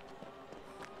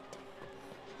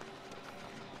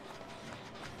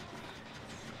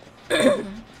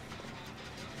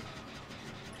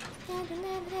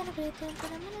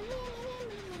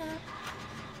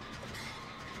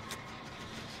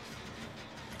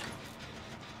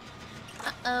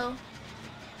 Uh-oh.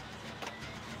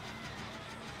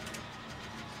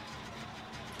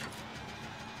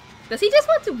 Does he just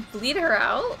want to bleed her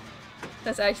out?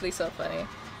 That's actually so funny.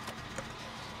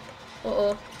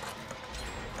 Uh-oh.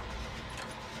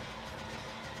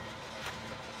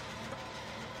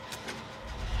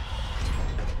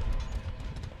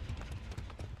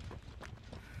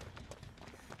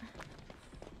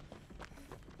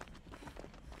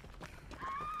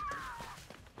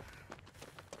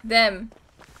 Them.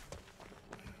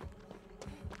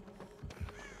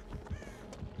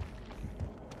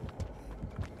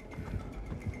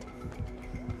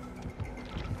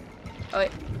 Oh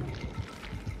wait.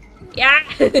 Yeah!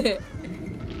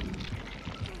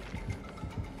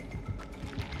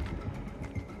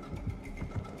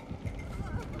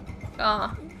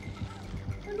 Aw.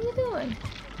 What are you doing?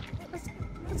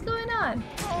 What's going on?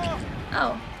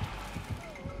 Oh.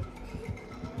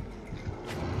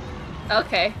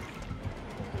 Okay.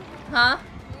 Huh?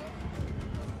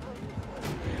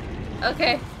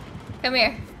 Okay. Come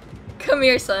here. Come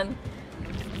here, son.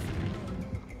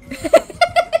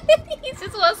 He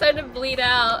just wants her to bleed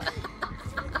out.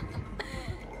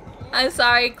 I'm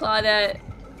sorry, Claudette.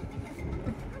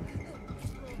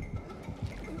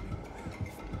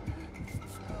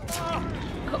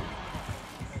 Oh.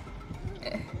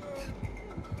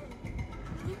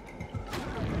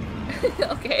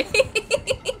 Okay.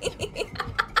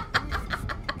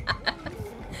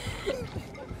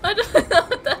 I don't know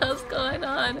what the hell's going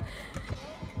on.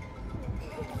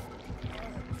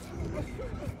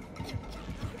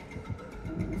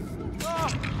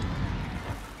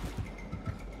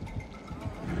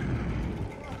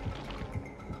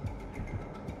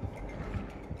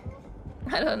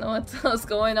 I don't know what else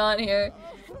going on here.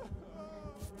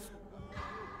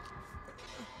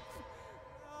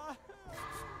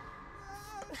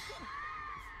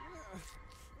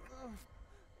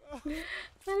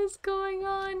 What is going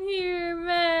on here,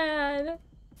 man?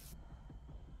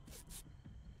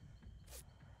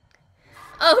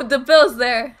 Oh, the bill's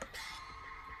there.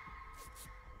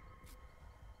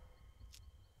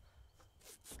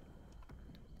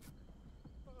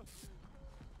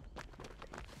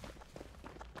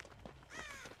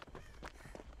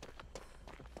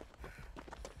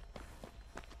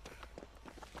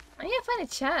 I can't find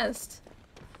a chest.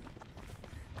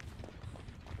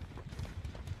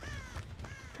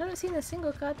 I haven't seen a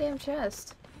single goddamn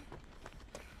chest.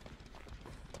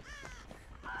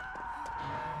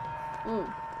 Ooh.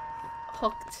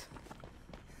 Hooked.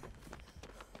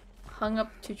 Hung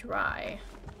up to dry.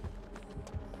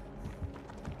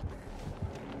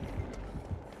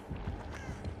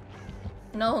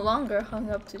 No longer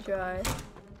hung up to dry.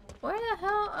 Where the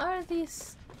hell are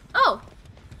these? Oh!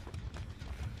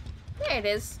 There it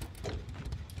is.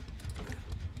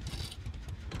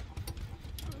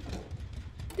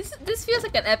 This feels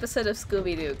like an episode of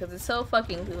Scooby-Doo because it's so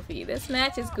fucking goofy. This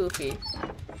match is goofy.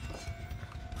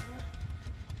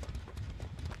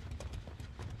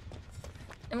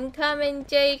 I'm coming,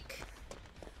 Jake.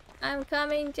 I'm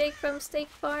coming, Jake from Steak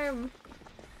Farm.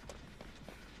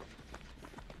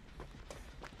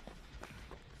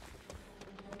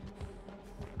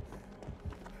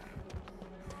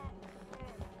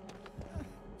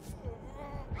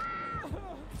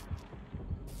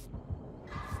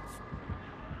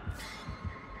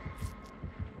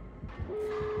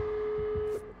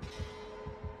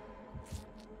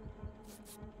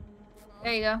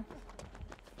 There you go.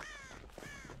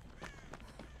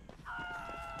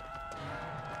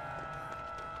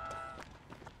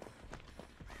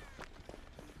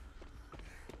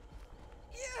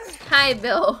 Hi,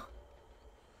 Bill.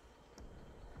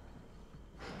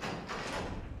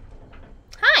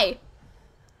 Hi.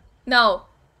 No.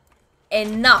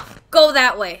 Enough. Go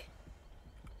that way.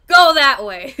 Go that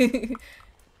way.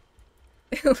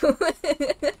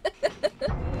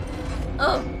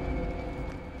 Oh.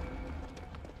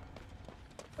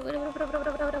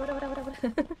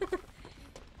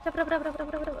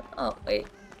 Oh, wait.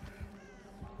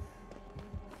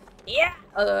 Yeah.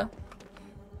 I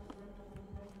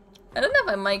don't know if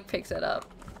my mic picks it up.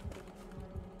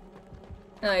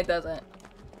 No, it doesn't.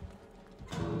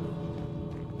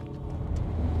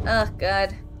 Oh,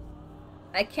 God.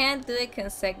 I can't do it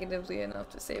consecutively enough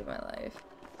to save my life.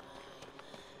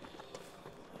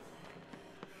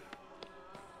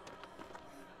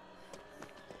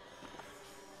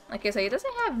 Okay, so he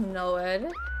doesn't have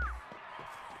NOED.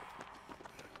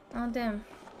 Oh, damn.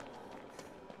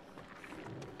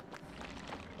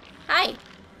 Hi!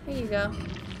 Here you go.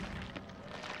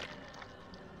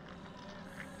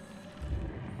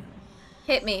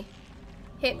 Hit me.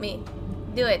 Hit me.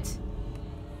 Do it.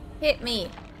 Hit me.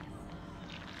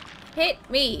 Hit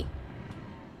me.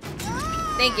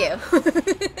 Thank you.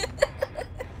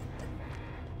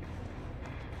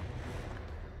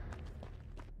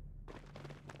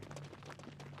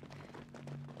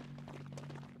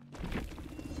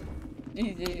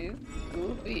 GG's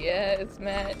goofy ass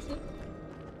match.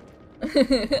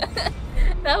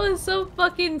 That was so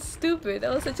fucking stupid.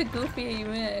 That was such a goofy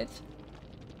match.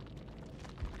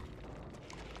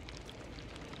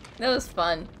 That was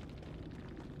fun.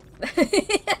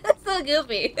 So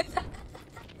goofy.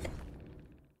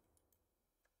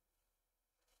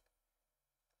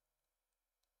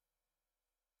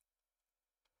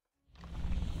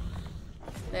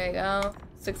 There you go.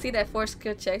 Succeed at 4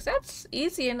 skill checks. That's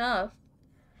easy enough.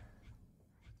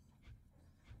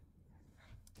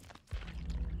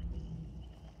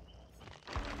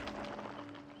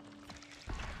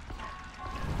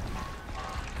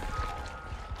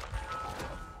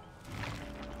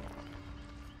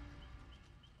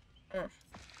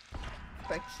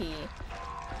 For key.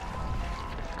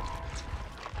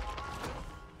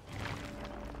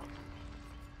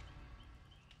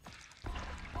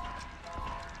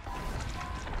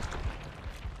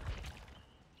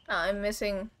 Oh, I'm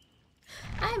missing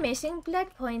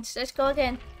blood points. Let's go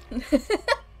again. Did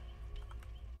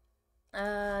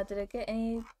I get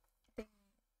anything?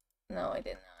 No, I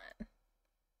did not.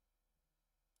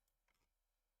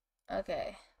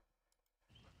 Okay.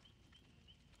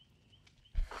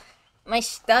 My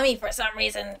stomach for some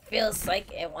reason feels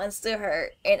like it wants to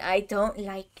hurt, and I don't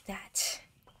like that.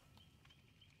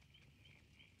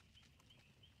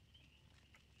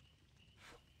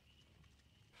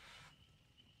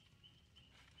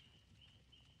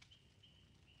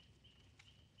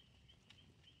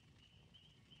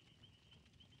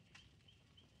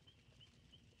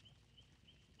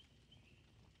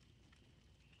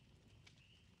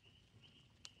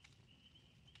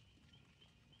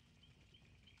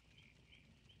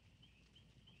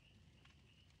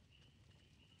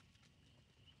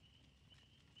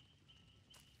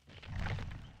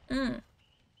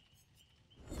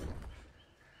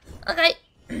 Okay.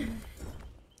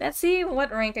 Let's see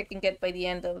what rank I can get by the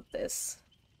end of this.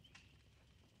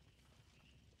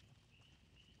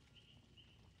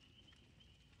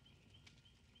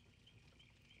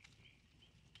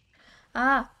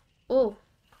 Ah. Oh.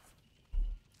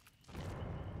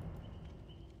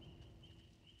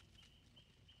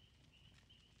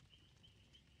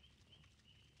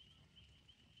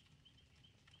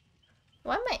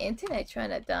 Why my internet trying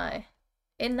to die?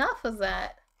 Enough of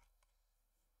that.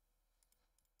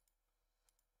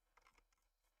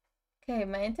 Okay,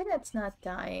 my internet's not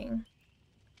dying.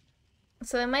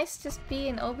 So it might just be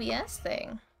an OBS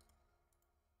thing.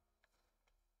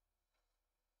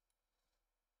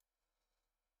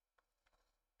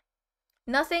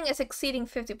 Nothing is exceeding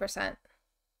 50%.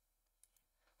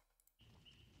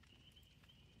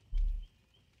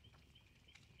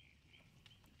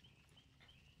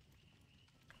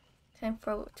 Time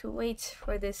to wait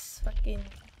for this fucking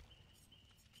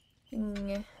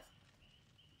thing.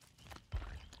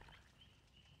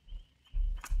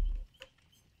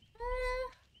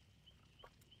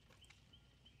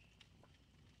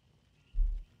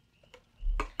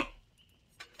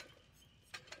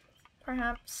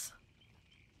 Perhaps.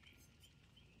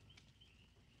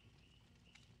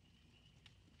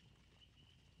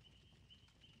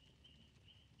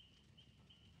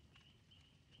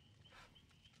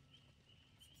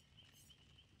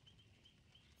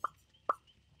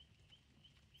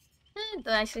 Do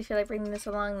I actually feel like bringing this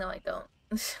along? No, I don't.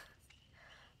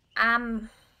 Yeah,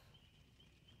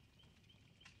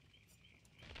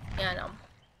 I know.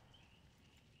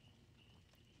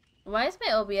 Why is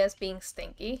my OBS being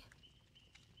stinky?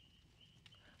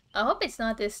 I hope it's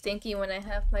not this stinky when I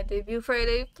have my debut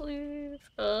Friday, please.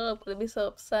 Oh, I'm gonna be so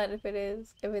upset if it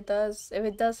is. If it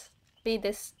does be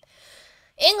this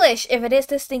English, if it is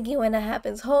this stinky when it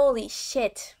happens. Holy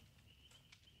shit.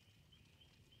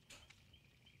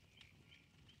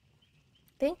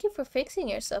 Thank you for fixing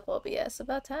yourself, OBS.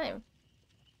 About time.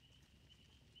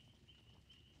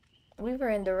 We were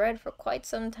in the red for quite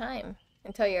some time.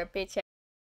 Until your bitch.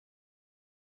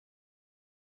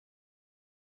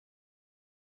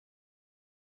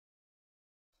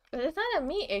 But it's not a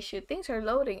me issue. Things are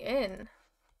loading in.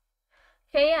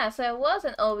 Okay, yeah, so it was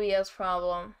an OBS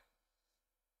problem.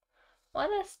 What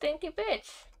a stinky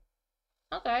bitch.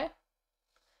 Okay.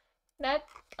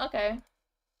 Okay.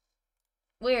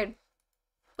 Weird.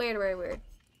 Weird.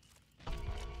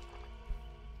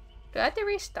 Do I have to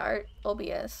restart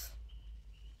OBS?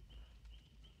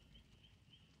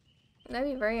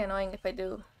 That'd be very annoying if I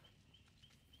do.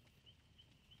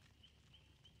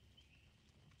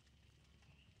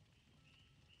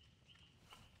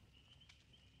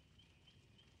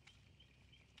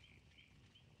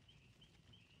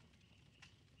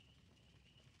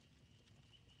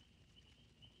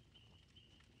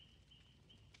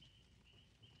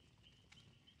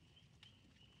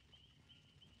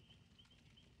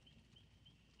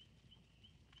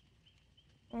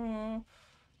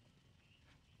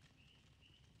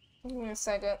 Give me a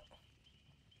second.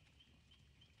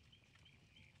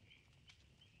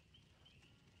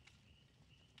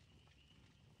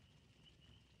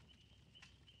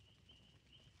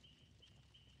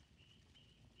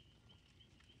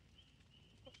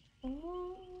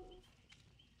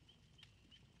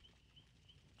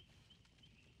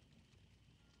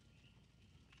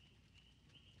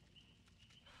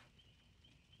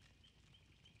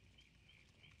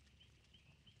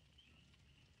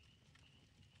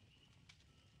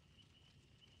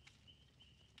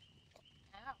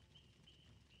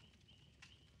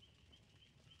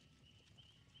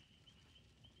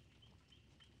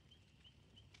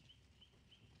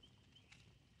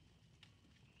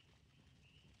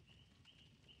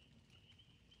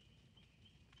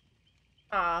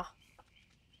 Ah.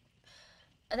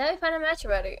 And then we find a match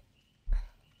already.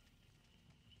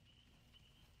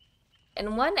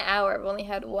 In 1 hour, I've only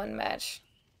had one match.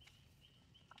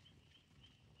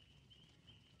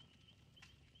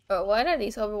 But what are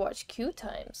these Overwatch queue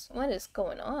times? What is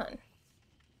going on?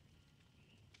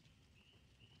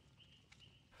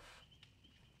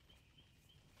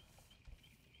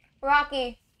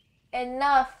 Rocky,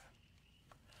 enough.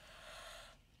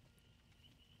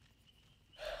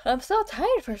 I'm so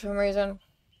tired for some reason.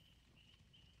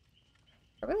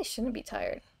 I really shouldn't be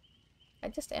tired. I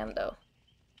just am, though.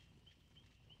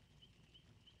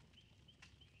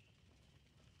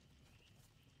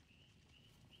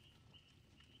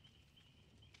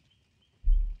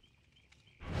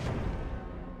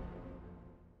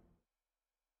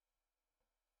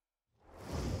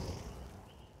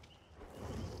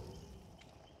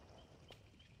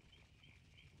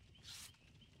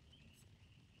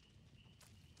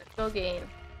 Let's go game.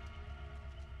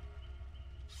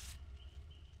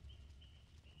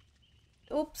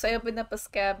 Oops, I opened up a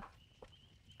scab.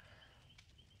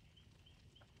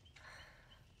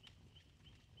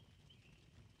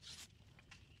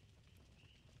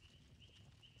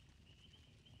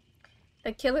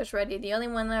 The killer's ready. The only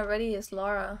one not ready is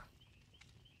Laura.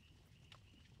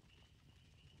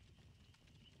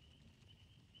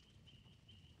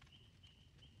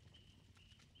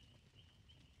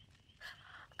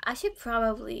 I should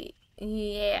probably,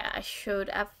 yeah, I should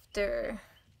after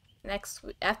next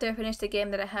week, after I finish the game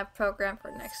that I have programmed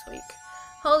for next week.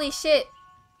 Holy shit!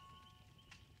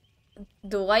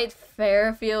 Dwight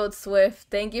Fairfield Swift,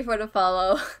 thank you for the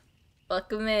follow.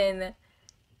 Welcome in.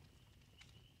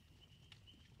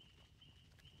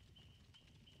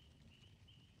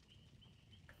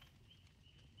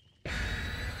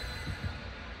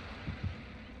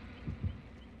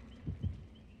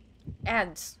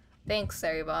 Ads. Thanks,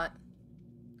 Saribot.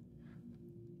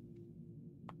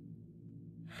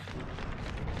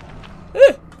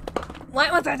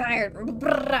 Why was I tired?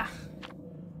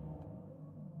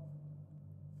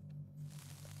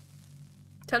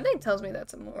 Something tells me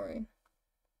that's Amori.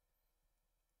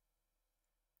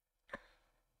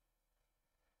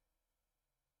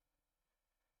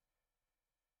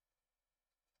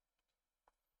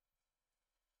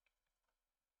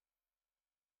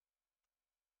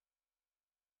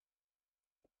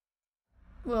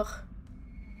 Ugh.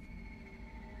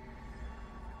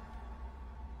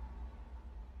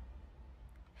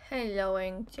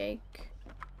 Helloing, Jake.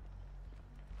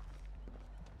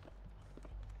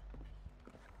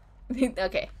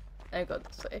 Okay, I go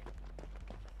this way.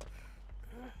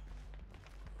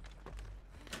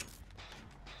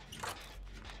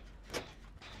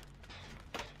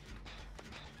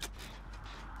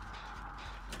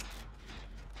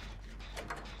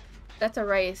 That's a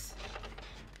race.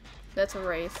 That's a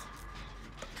race.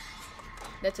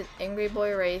 That's an angry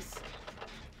boy race.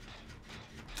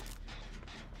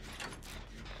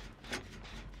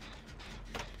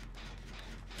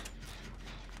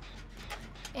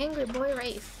 Angry boy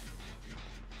race.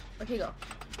 Where'd he go?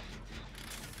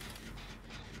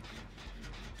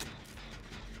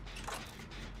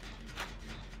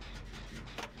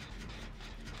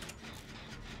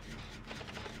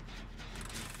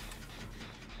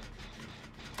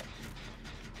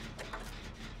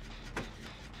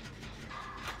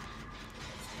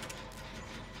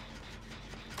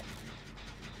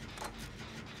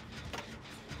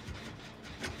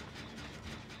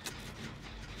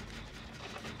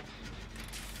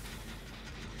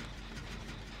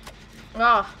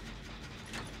 Oh.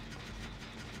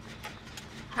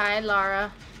 Hi,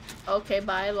 Lara. Okay,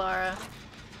 bye, Lara.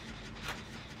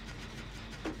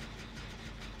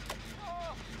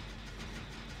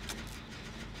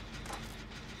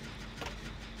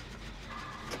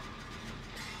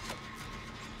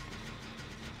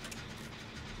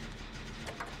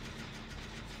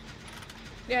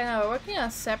 Yeah, no, we're working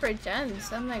on separate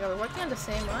gens. I'm like, are we working on the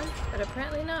same one? But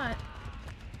apparently not.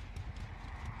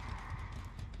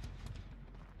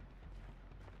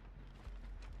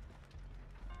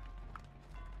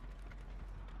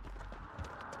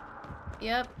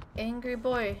 Yep, angry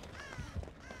boy.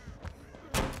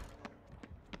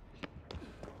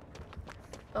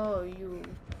 Oh, you.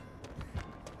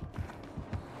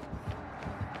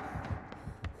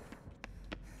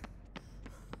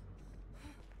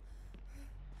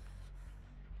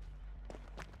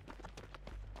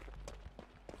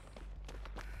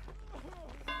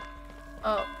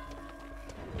 Oh.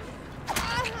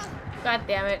 God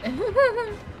damn it.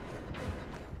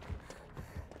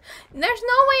 There's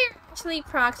no way you're actually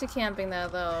proxy camping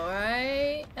that though,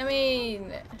 right? I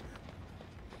mean,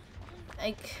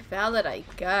 like, valid I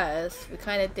guess. We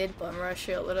kinda did bum rush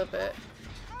you a little bit.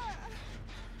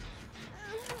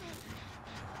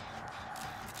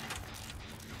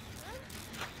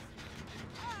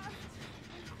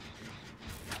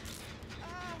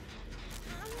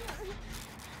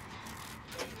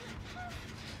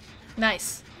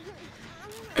 Nice.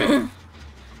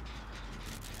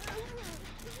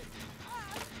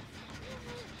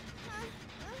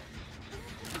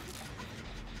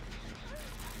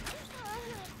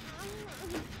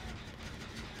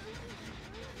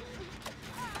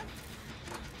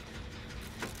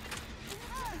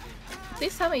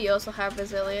 Please tell me you also have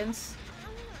resilience.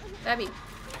 That'd be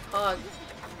hog.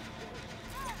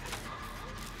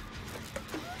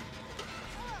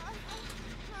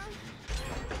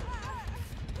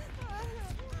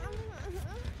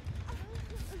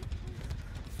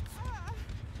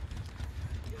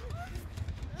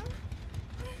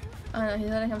 Oh no, he's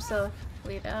letting himself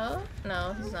bleed out?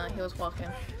 No, he's not. He was walking.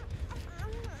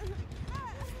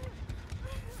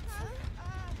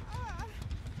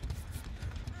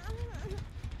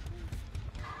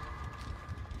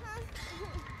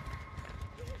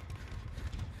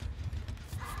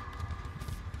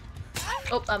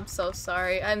 Oh, I'm so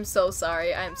sorry. I'm so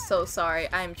sorry. I'm so sorry.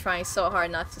 I'm trying so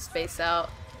hard not to space out.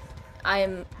 I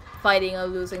am fighting a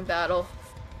losing battle.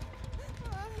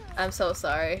 I'm so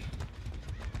sorry.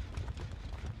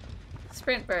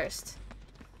 Sprint burst.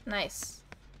 Nice.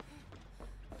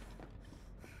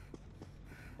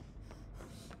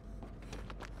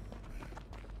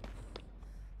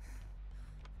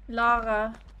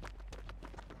 Lara.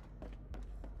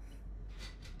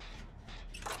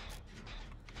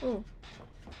 Ooh.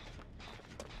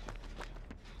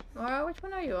 Laura, which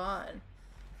one are you on?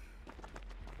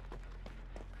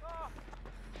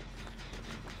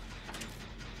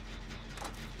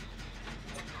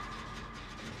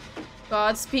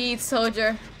 Godspeed,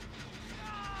 soldier.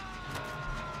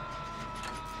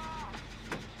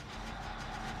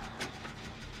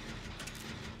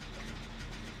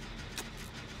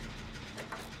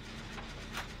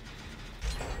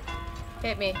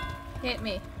 Hit me. Hit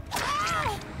me.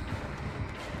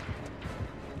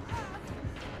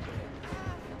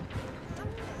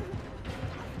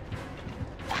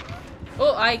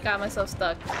 Oh, I got myself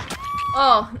stuck.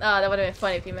 Oh, that would have been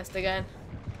funny if you missed again.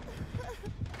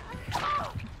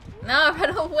 No,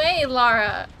 run away,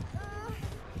 Lara!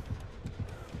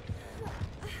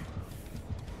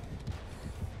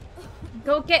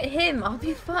 Go get him! I'll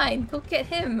be fine. Go get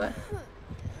him!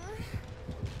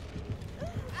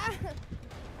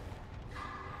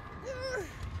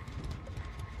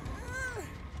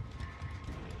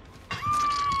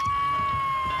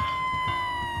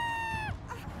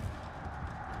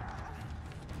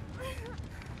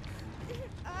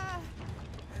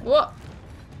 Whoa!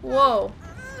 Whoa!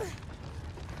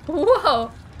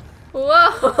 Whoa!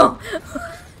 Whoa!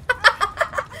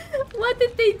 What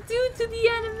did they do to the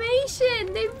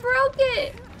animation? They broke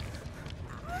it!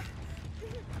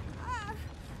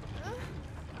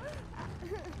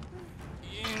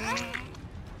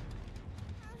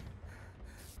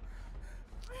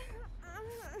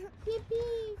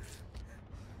 Yippee!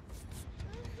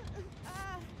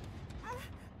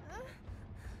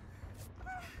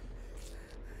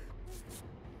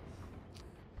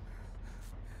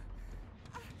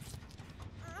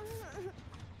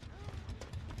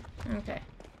 Okay.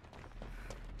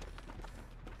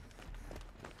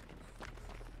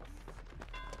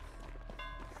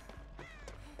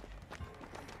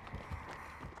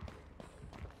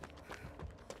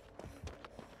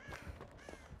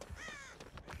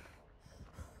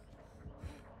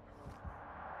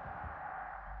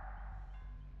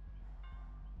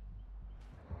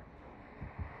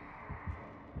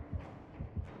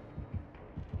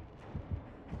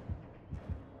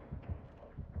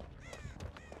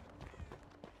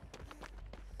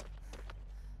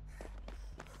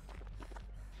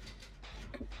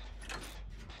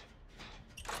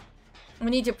 We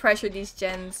need to pressure these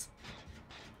gens.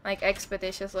 Like,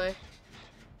 expeditiously.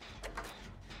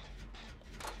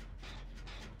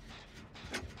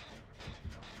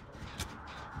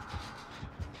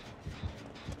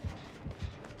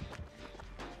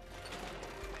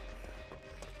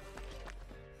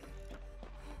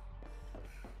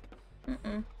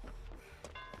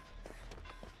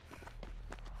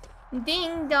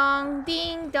 Ding dong,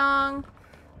 ding dong.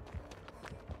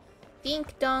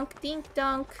 Dink donk, dink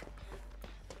donk.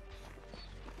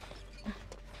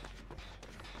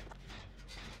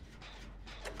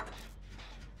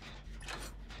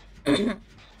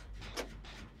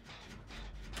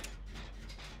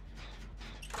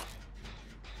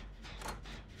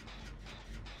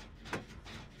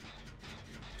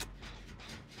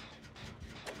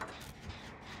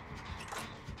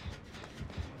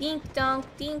 Dink donk,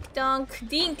 dink donk,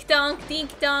 dink donk,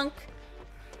 dink donk.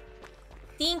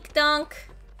 Dink donk.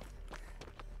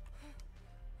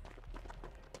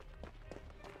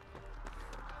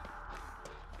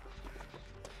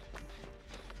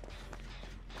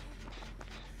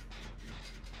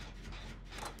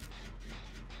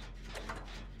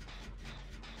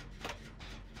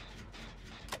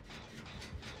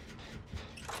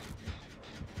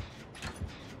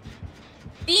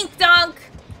 Dink donk.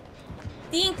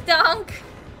 Dink donk.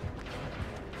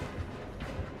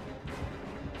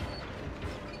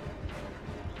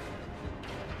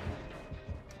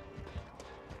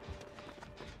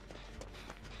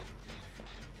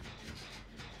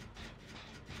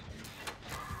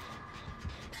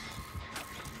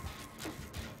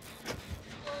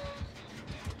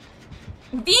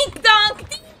 Dink donk,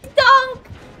 dink donk.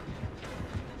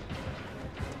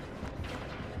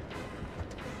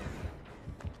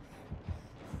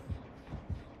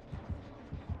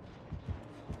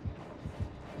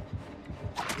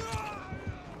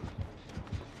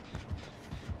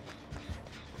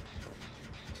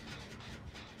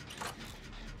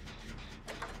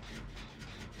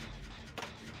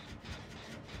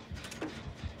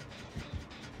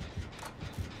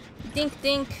 Dink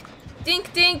dink.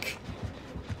 Dink dink.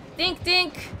 Dink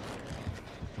dink.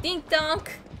 Dink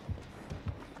donk.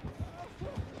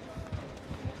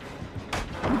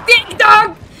 Dink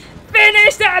donk!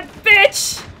 Finish that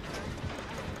bitch!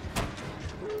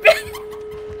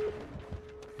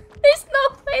 There's no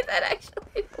way that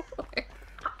actually works.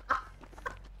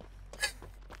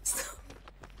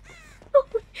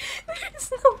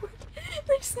 There's no way.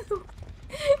 There's no way.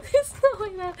 There's no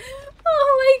way that.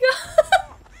 Oh my god.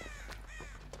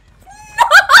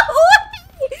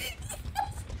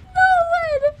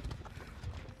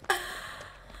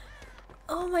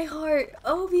 Oh my heart.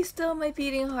 Oh, be still my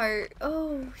beating heart.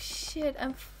 Oh shit,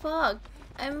 I'm fucked.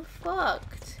 I'm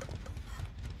fucked.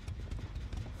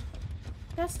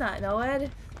 That's not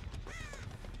Noed.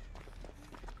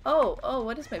 Oh, oh,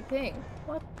 what is my ping?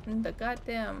 What in the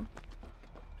goddamn?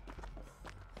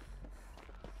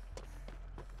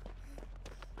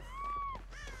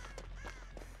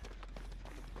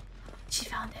 She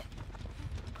found it.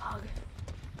 Pog.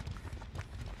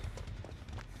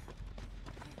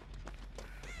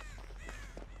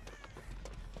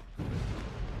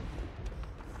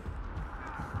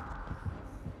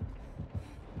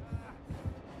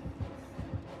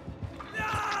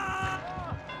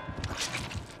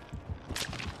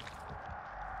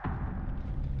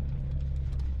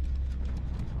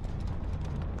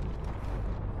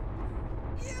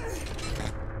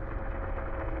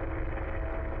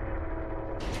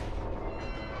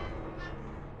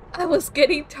 I was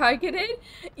getting targeted?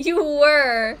 You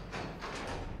were!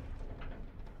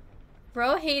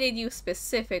 Bro hated you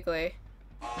specifically.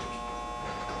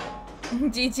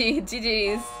 GG,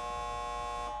 GG's.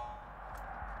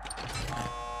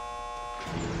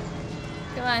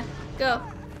 Come on, go.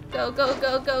 Go, go,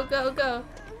 go, go, go, go.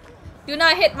 Do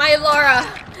not hit my Laura!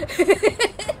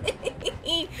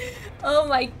 Oh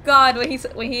my god,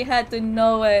 when he had to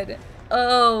know it.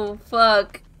 Oh,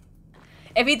 fuck.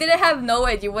 If he didn't have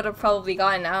Noed, you would have probably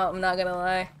gotten out, I'm not gonna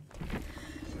lie.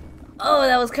 Oh,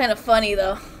 that was kind of funny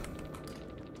though.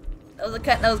 That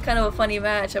was kind of a funny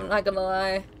match, I'm not gonna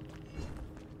lie.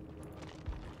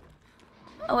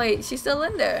 Oh wait, she's still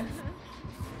in there.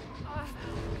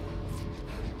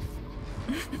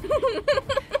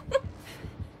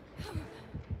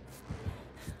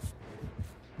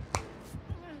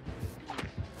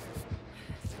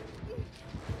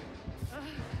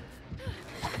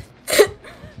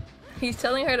 He's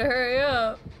telling her to hurry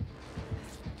up.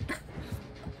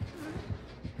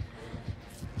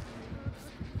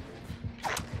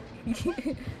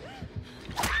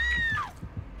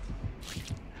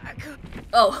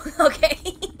 Oh, okay.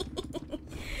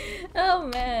 Oh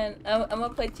man, I'm gonna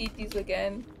play GG's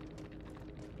again.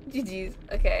 GG's,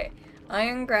 okay.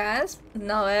 Iron Grasp,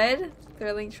 Noed,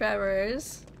 Thrilling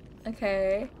Tremors,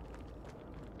 okay.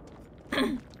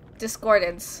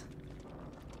 Discordance.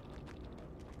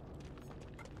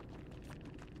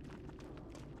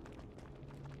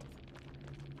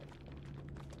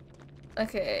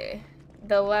 Okay.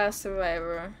 The last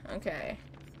survivor. Okay.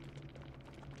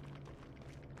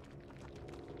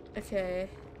 Okay.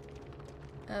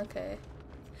 Okay.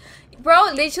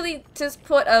 Bro, literally just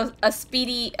put a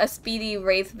speedy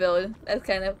wraith build.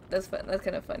 That's fun. That's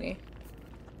kind of funny.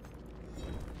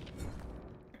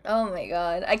 Oh my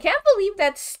god. I can't believe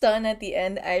that stun at the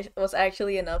end was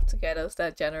actually enough to get us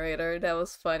that generator. That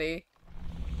was funny.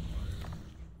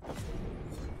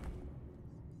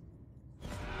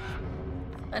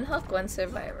 Unhook one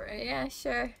survivor. Yeah,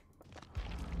 sure.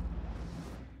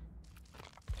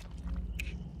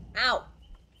 Ow!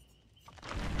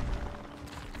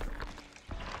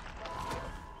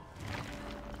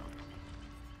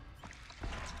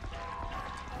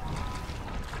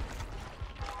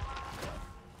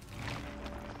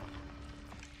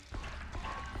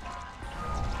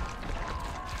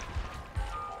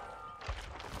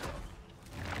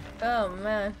 Oh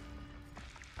man.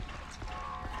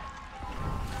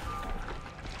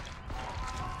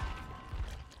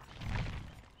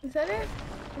 Is that it?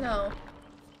 No.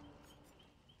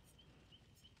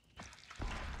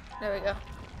 There we go.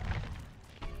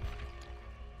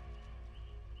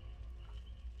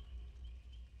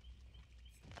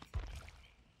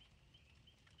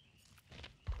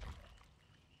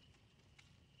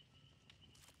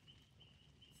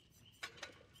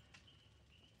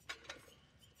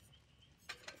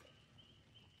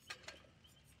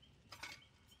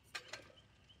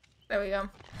 There we go.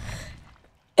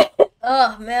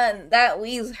 Oh man, that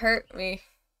wheeze hurt me.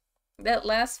 That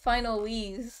last final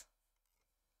wheeze.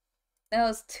 That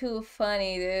was too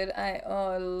funny, dude.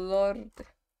 Oh lord.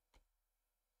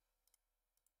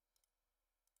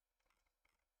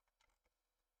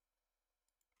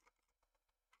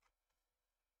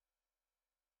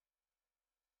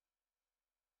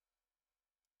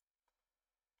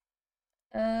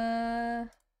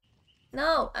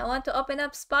 No, I want to open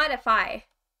up Spotify.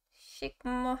 Sheikh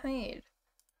Mohammed.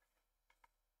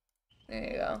 There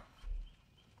you go.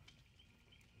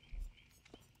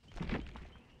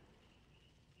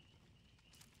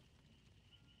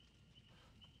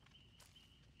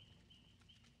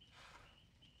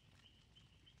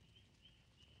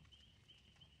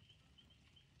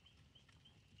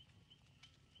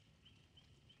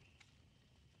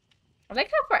 I like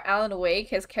how for Alan Wake,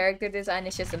 his character design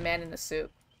is just a man in a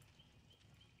suit.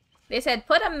 They said,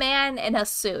 put a man in a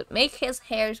suit, make his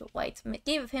hairs white,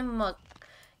 give him,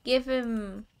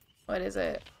 what is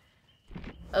it?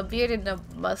 A beard and a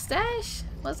mustache?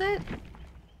 Was it?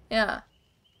 Yeah.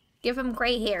 Give him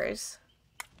gray hairs.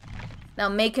 Now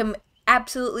make him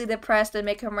absolutely depressed and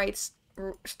make him write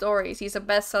stories. He's a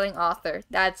best-selling author.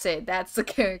 That's it. That's the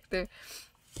character.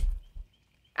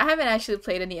 I haven't actually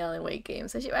played any Alan Wake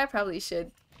games. I probably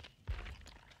should.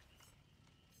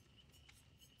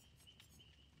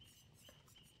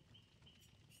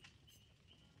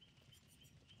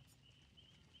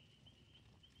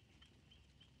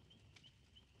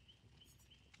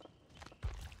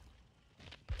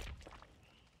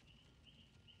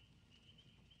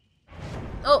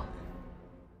 Oh!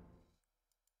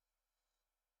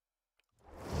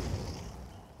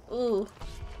 Ooh.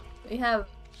 We have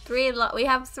we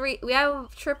have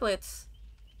triplets.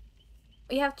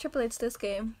 We have triplets this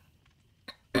game.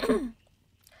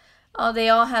 Oh, they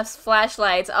all have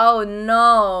flashlights. Oh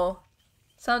no.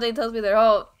 Something tells me they're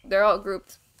all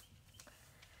grouped.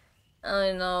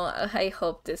 Oh no. I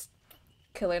hope this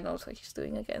killer knows what he's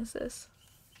doing against this.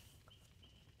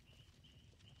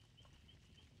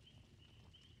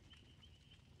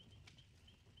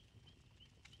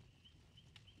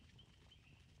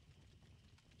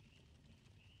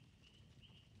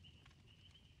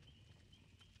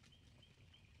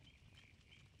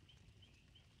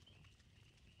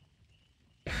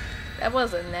 That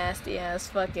was a nasty ass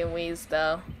fucking wheeze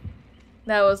though.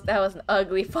 That was an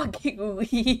ugly fucking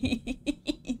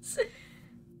wheeze.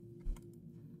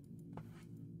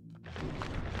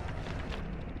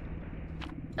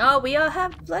 Oh, we all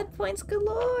have blood points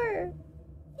galore.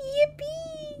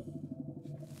 Yippee!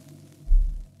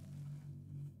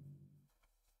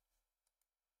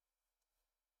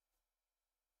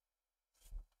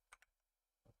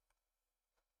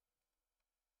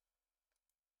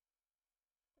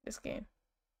 This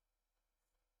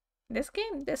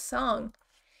game. This song.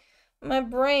 My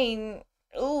brain.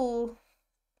 Ooh.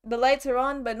 The lights are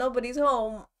on, but nobody's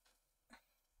home.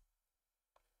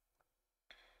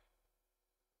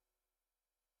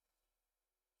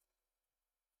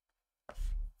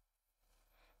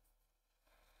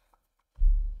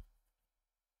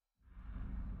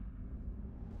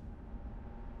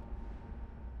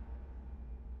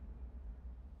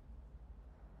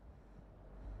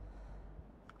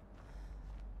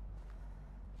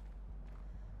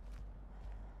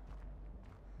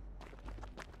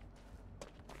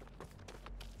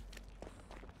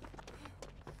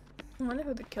 I wonder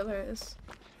who the killer is.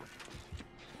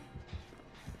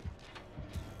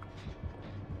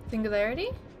 Singularity?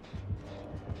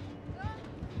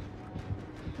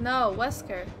 No,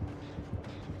 Wesker.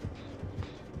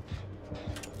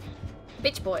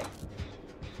 Bitch boy.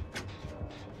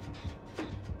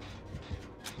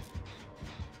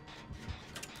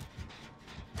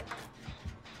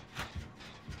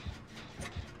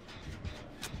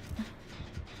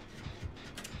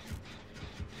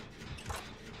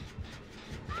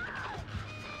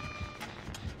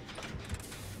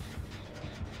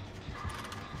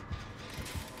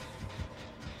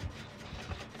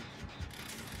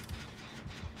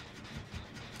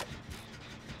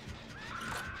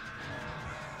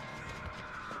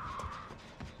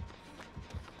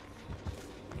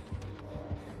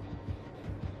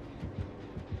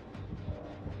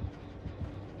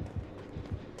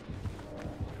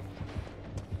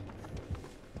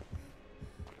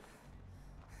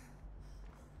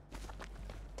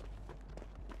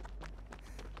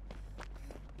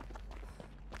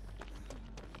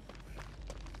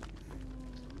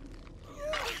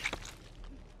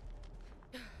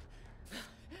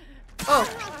 Oh!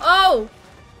 Oh!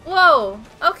 Whoa!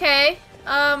 Okay.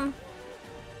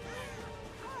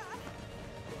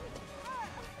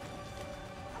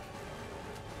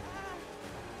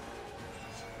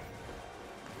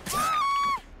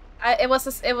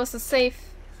 It was a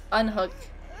safe unhook.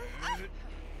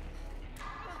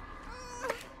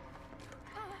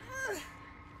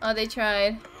 Oh, they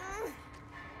tried.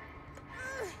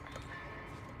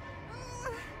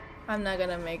 I'm not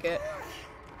gonna make it.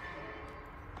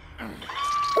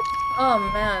 Oh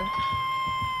man.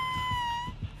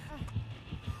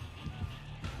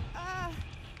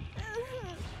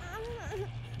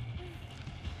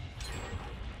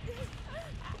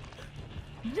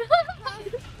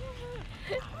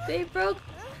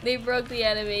 They broke the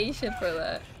animation for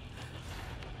that.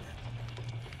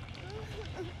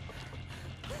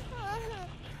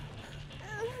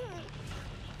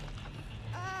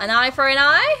 An eye for an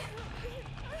eye?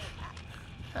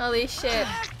 Holy shit.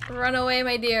 Run away,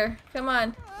 my dear. Come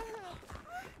on.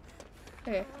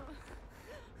 Okay.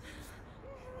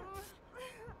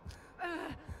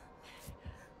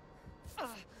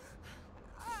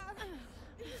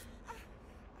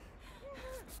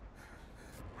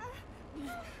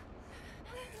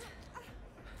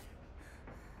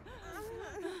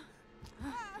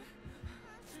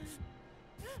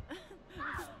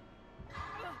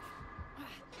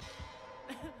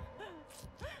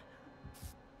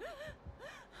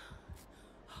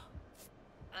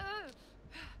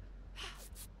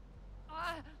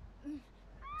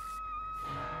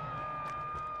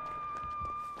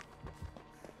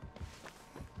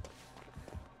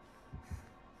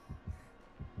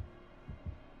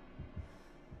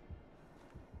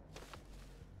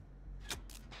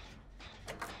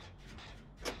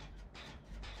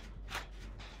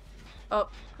 Oh,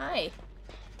 hi.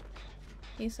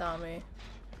 He saw me.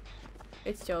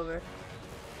 It's Jover.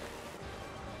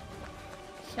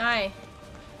 Shy.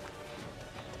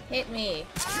 Hit me.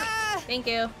 Thank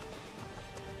you.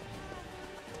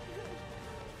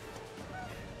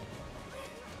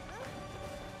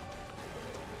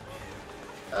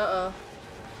 Uh-oh.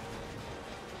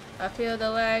 I feel the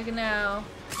lag now.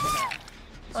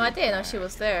 Oh, I didn't know she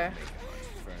was there.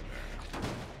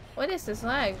 What is this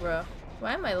lag, bro?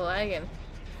 Why am I lagging?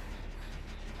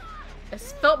 I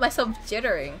felt myself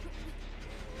jittering.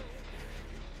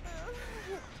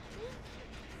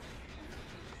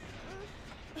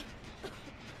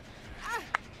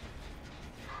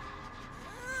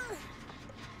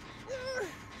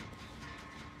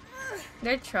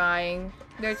 They're trying.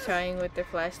 They're trying with their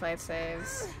flashlight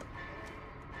saves.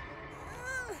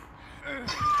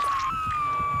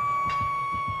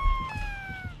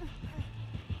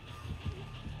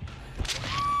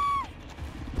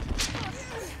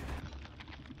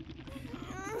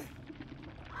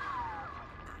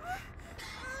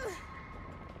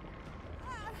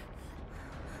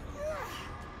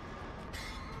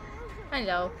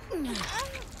 Hello.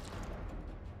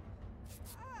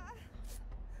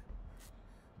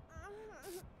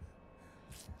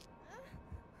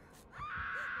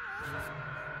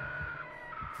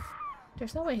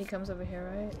 There's no way he comes over here,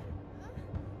 right?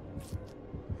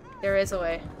 There is a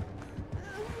way.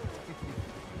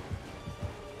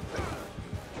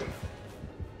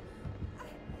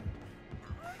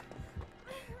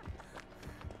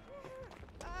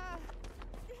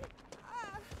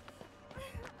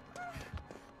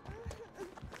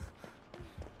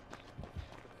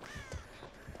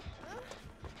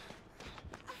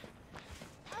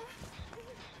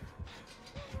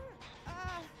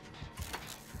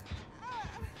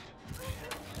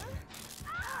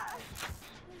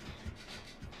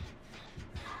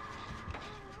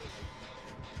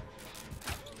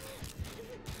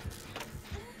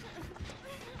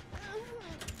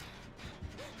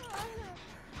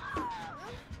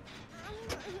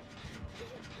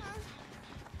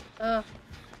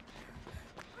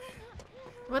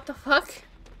 What the fuck?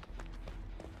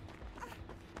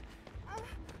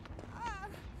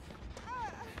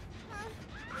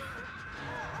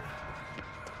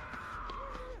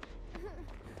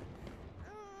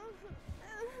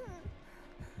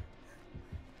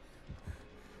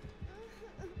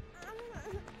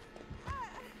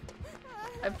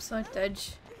 Episode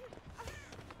dodge.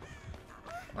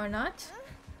 Or not?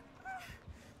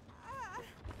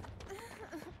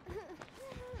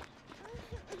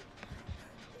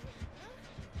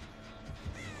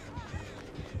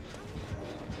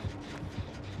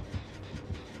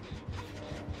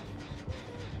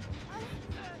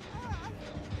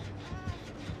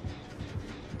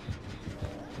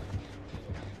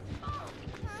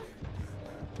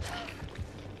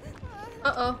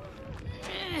 Uh-oh.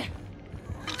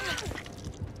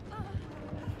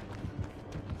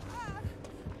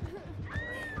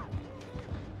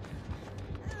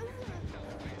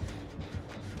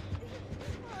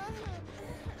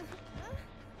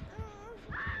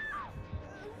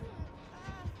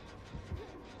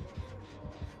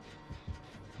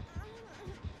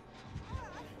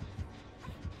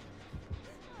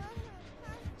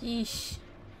 Yeesh.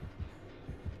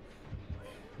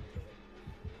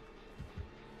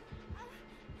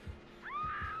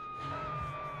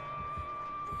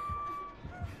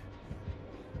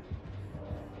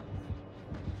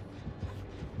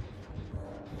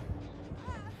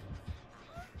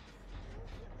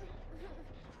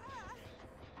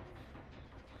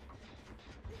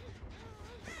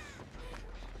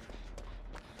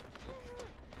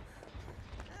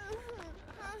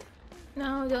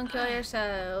 No, don't kill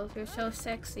yourself. You're so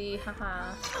sexy.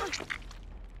 Haha.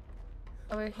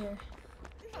 Over here.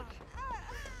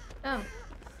 Oh.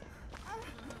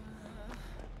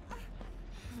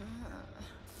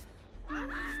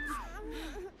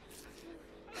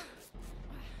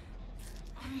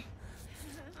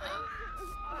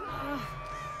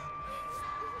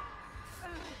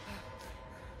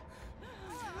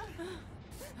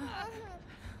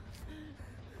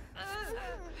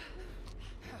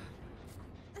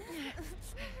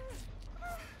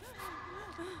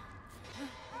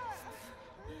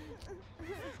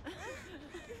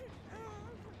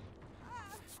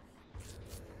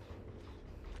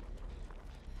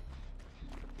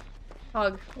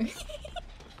 Hog.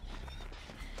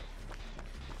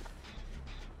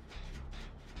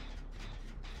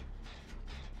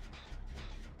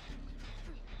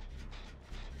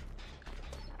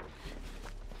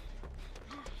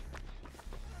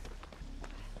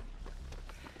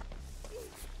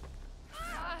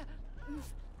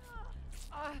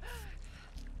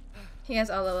 He has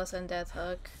all of us on death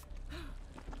hook.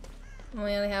 We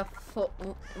only have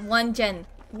one gen.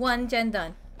 One gen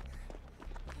done.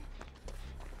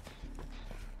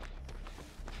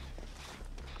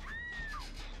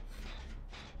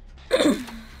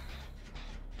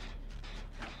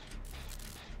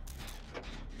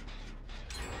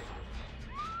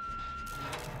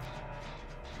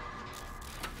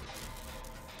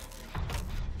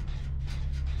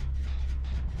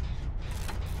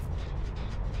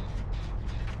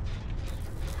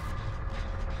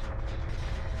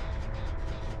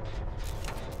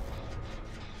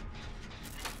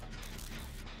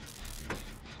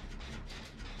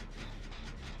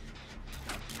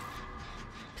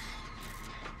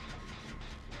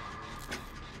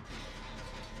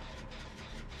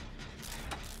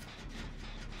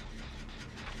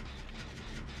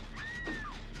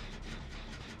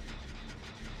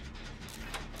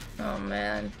 Oh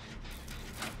man.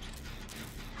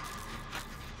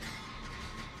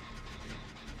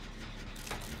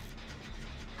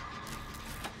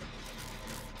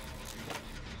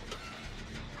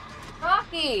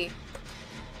 Rocky!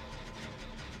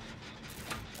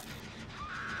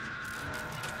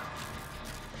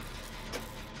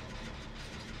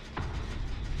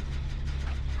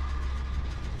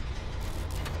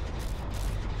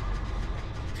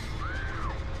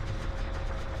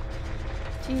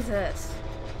 Jesus.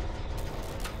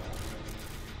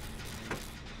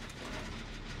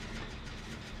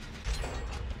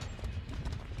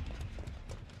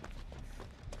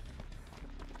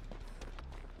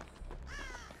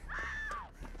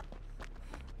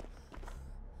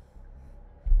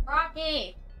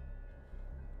 Rocky!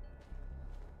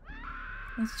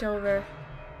 It's over.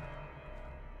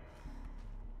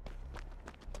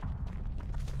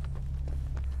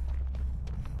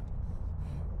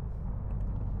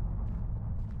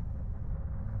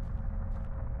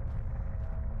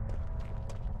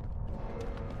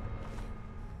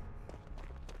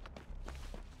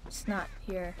 It's not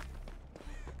here.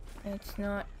 It's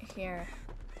not here.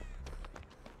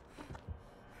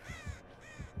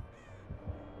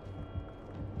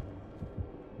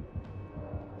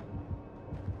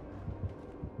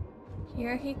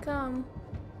 Here he come.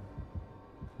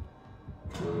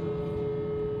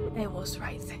 It was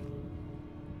right there.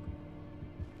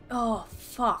 Oh,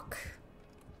 fuck.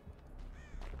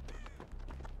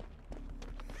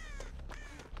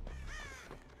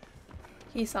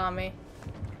 He saw me.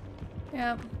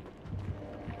 Yep.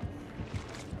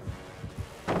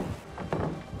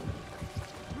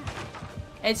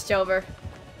 It's Jover.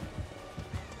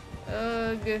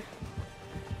 Ugh.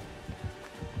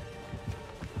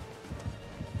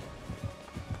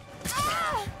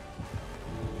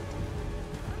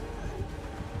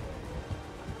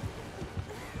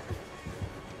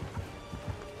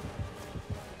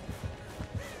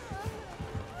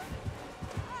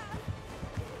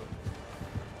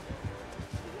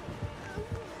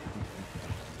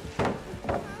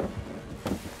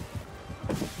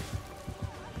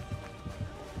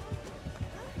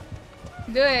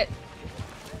 Do it.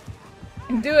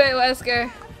 Do it, Wesker.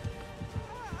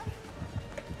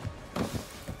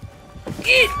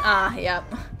 Ah, yep.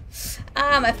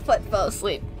 Ah, my foot fell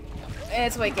asleep.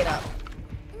 It's waking up.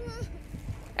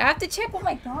 I have to check what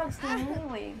my dog's doing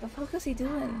anyway. The fuck is he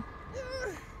doing?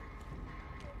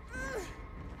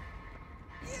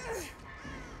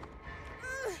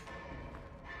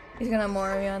 He's gonna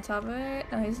moor me on top of it.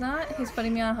 No, he's not. He's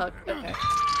putting me on a hook. Okay.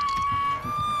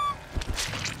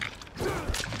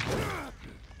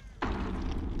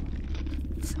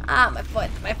 Ah, my foot,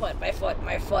 my foot, my foot,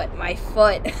 my foot, my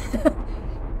foot.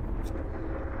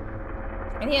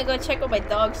 I need to go check what my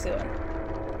dog's doing.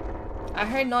 I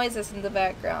heard noises in the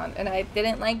background, and I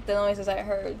didn't like the noises I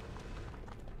heard.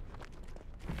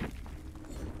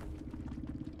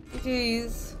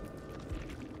 Jeez.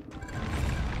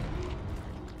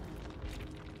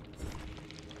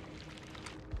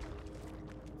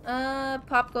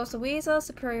 Pop Goes the Weasel,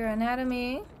 Superior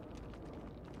Anatomy.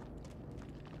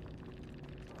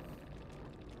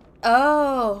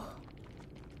 Oh.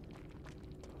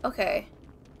 Okay.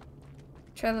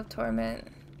 Trail of Torment.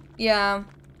 Yeah.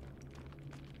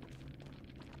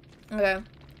 Okay.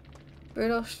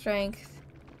 Brutal Strength.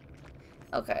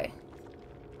 Okay.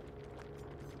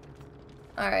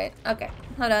 Alright, okay.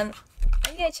 Hold on.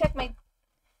 I'm gonna check my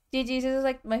GG's. This is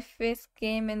like my 5th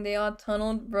game and they all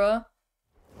tunneled, bruh.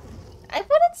 I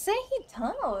wouldn't say he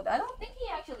tunneled. I don't think he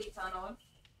actually tunneled.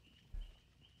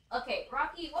 Okay,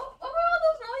 Rocky, what were all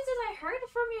those noises I heard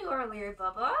from you earlier,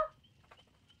 Bubba?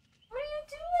 What are you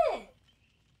doing?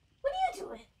 What are you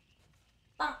doing?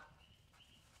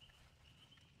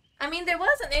 I mean, there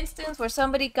was an instance where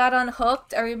somebody got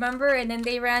unhooked, I remember, and then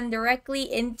they ran directly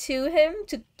into him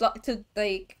to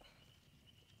like,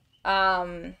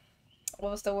 what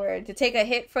was the word? To take a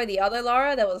hit for the other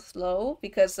Lara that was slow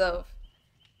because of,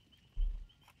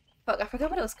 fuck, I forgot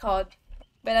what it was called.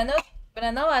 But I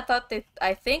know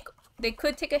I think they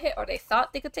could take a hit, or they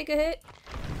thought they could take a hit.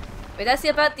 But that's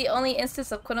about the only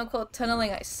instance of quote-unquote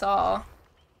tunneling I saw.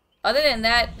 Other than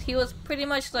that, he was pretty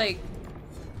much like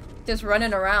just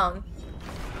running around.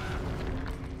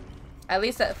 At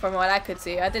least from what I could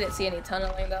see. I didn't see any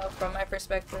tunneling though, from my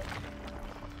perspective.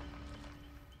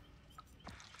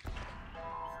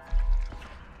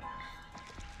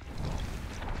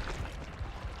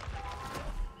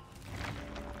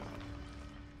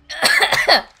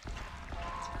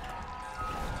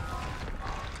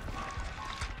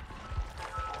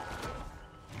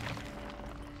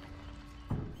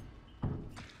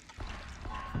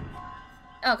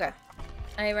 Okay.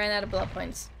 I ran out of blood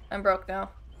points. I'm broke now.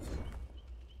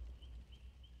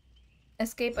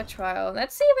 Escape a trial.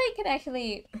 Let's see if I can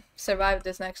actually survive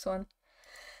this next one.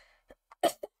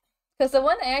 Because the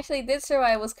one I actually did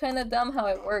survive was kind of dumb how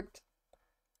it worked.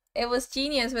 It was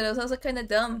genius, but it was also kind of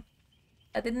dumb.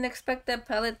 I didn't expect that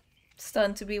pellet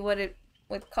stun to be what it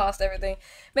would cost everything.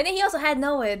 But then he also had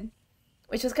no-id,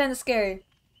 which was kind of scary.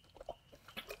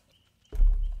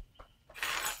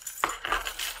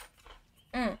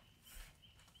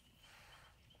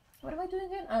 What am I doing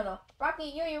again? I don't know. Rocky,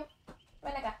 you.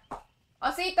 Ven acá.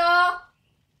 Osito!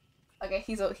 Okay,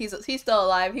 he's still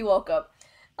alive. He woke up.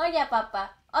 Oh yeah, Papa.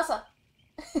 Oso.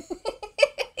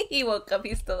 He woke up.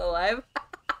 He's still alive.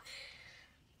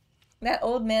 That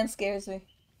old man scares me.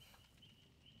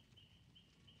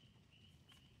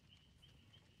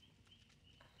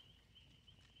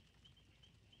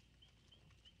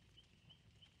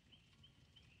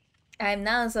 I'm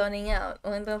now zoning out.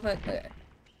 What the fuck? Okay.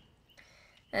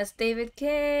 That's David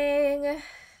King.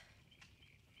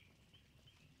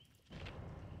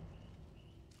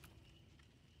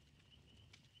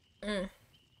 I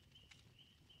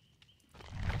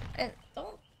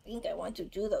don't think I want to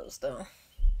do those though.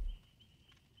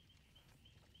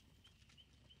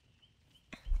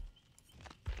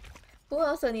 Who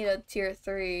else I need a tier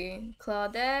 3?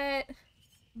 Claudette,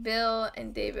 Bill,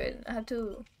 and David. I have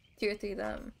to tier 3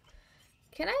 them.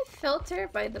 Can I filter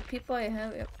by the people I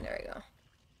have? Yep, there we go.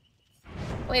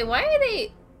 Wait, why are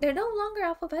they... They're no longer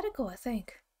alphabetical, I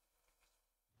think.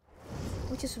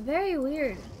 Which is very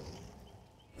weird.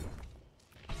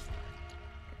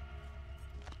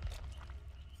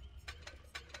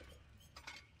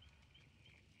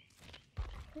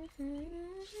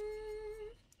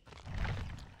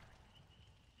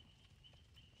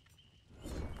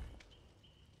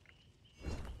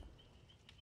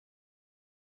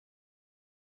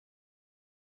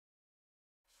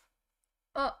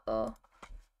 Uh-oh.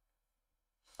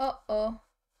 Uh-oh.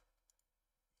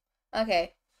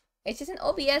 Okay. It's just an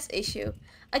OBS issue.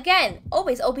 Again,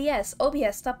 always OBS.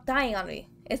 OBS, stop dying on me.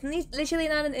 It's literally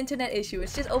not an internet issue.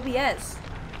 It's just OBS.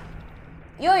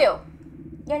 Yo-yo!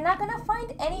 You're not gonna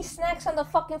find any snacks on the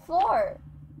fucking floor.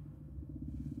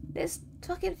 This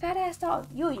fucking fat ass dog.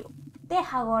 Yo-yo.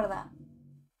 Deja, gorda.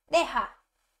 Deja.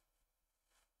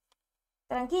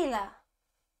 Tranquila.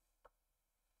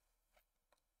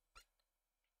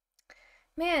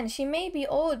 Man, she may be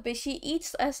old, but she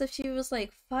eats as if she was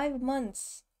like 5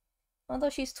 months. Although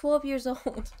she's 12 years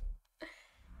old.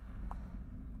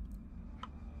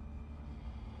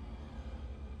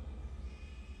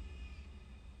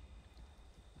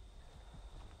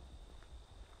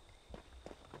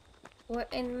 We're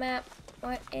in map.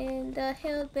 We're in the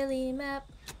hillbilly map.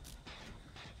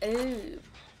 Ooh.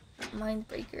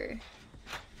 Mindbreaker.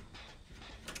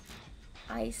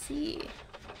 I see.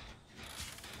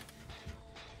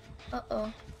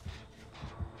 Uh-oh.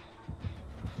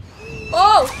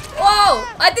 Oh! Whoa!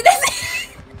 I didn't see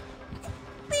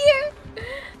here. I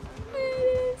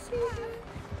didn't see that.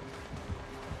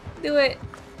 Do it.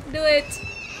 Do it.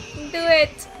 Do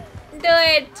it. Do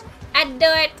it. I do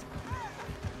it.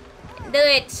 Do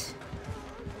it.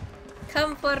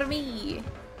 Come for me.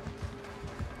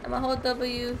 I'm a hold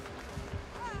W.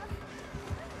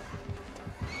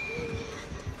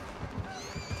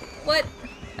 What?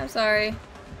 I'm sorry.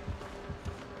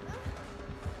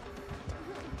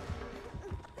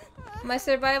 My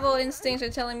survival instincts are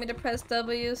telling me to press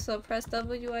W, so press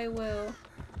W I will.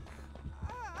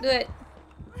 Do it.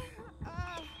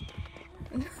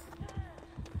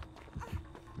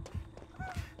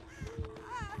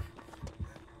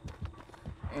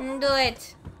 Do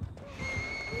it.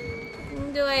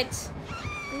 Do it.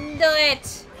 Do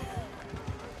it.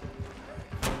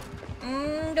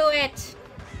 Do it.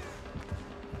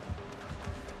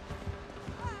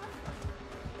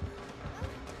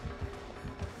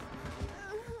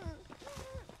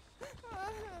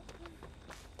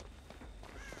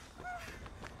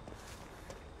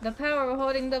 The power of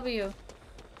holding W.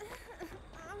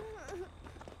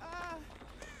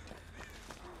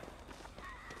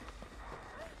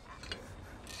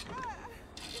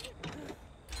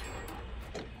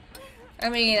 I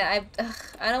mean, I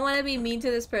don't want to be mean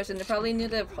to this person. They probably knew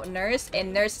the nurse,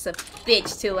 and nurse is a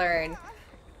bitch to learn.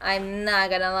 I'm not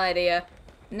gonna lie to you.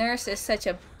 Nurse is such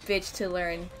a bitch to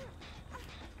learn.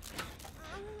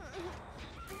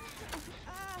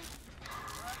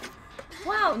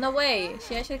 Wow, no way.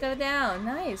 She actually got it down.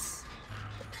 Nice.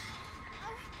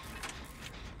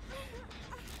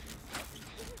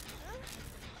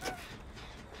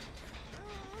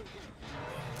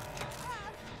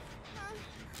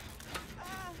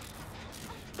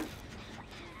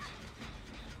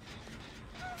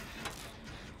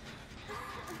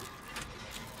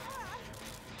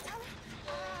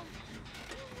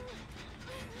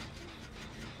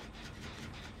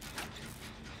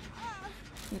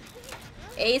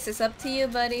 Ace, it's up to you,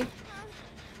 buddy.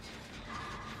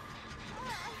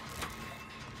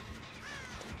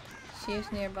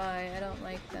 She's nearby. I don't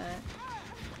like that.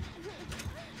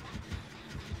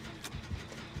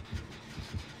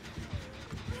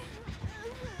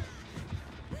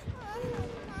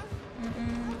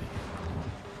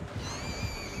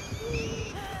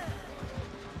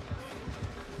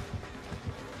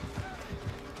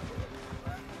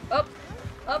 Up,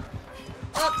 up,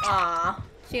 up. Ah,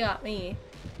 she got me.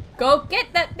 Go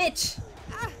get that bitch!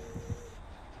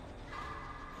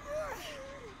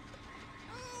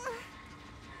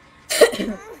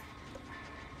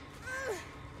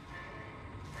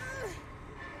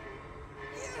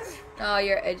 Oh,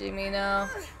 you're edging me now.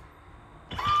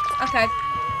 Okay.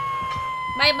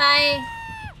 Bye-bye.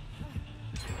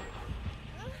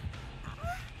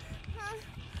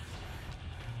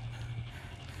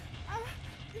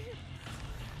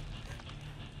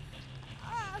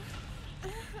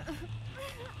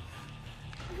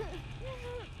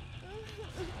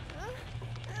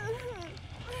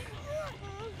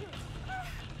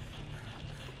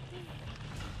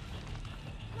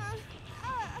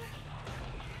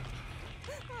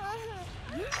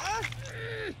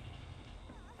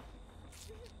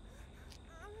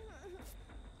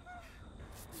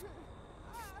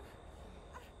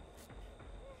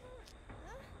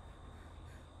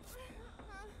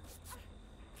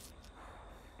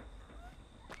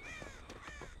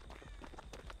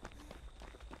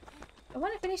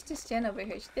 want to finish this gen over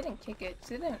here. She didn't kick it.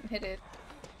 She didn't hit it.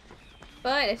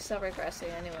 But it's still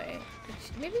regressing anyway.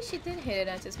 Maybe she did hit it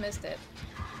and I just missed it.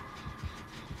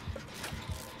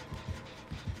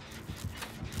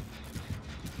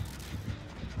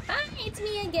 Hi, it's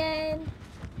me again.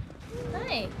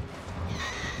 Hi.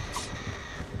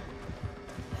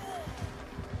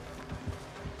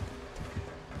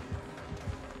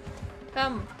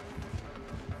 Come.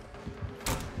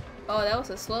 Oh, that was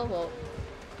a slow volt.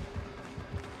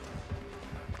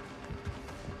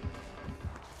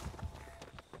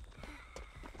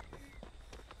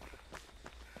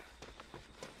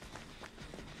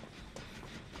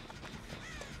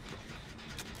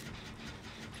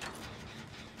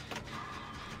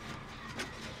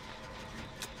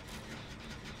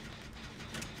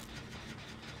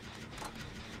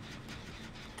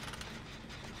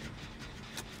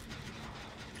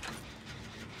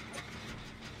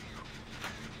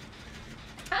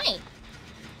 Hi.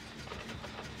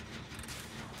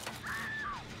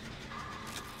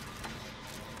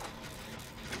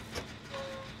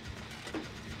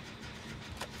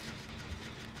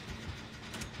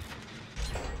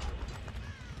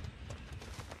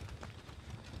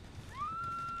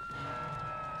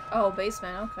 Oh,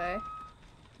 basement, okay.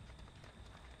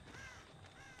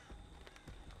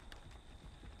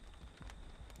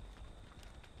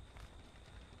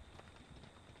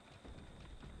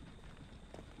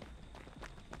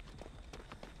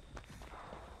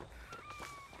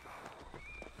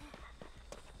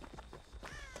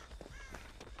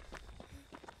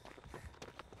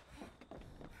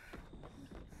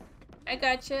 I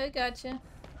gotcha, I gotcha.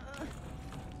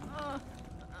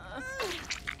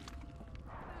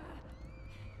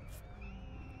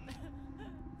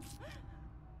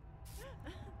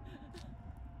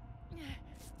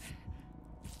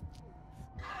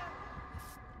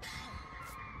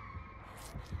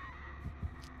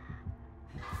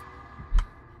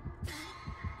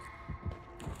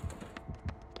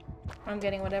 I'm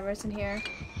getting whatever's in here.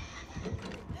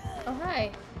 Oh,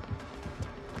 hi.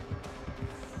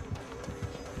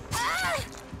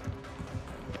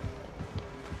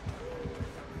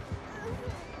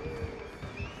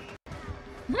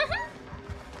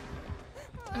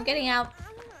 I'm getting out.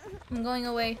 I'm going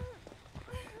away.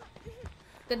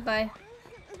 Goodbye.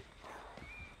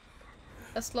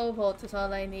 A slow volt is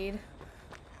all I need.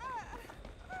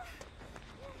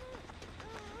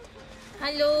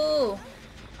 Hello!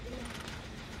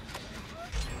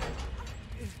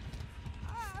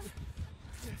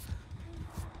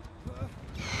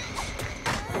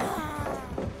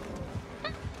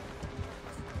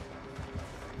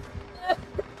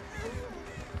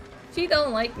 She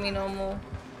don't like me no more.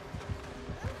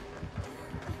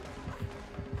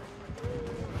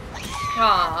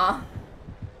 Aww.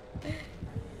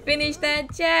 Finish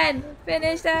that gen!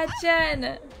 Finish that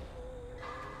gen!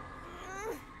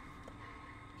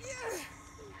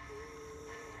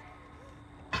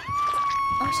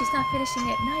 Oh, she's not finishing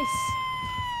it. Nice.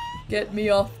 Get me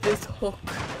off this hook.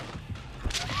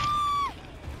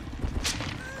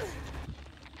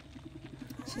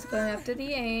 She's going after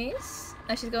the ace.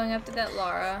 Now she's going after that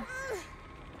Lara.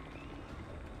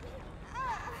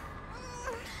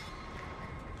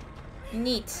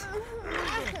 Neat.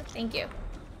 Thank you.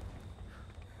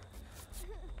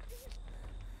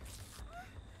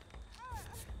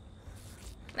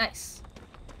 Nice.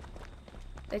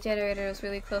 The generator is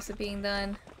really close to being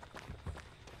done.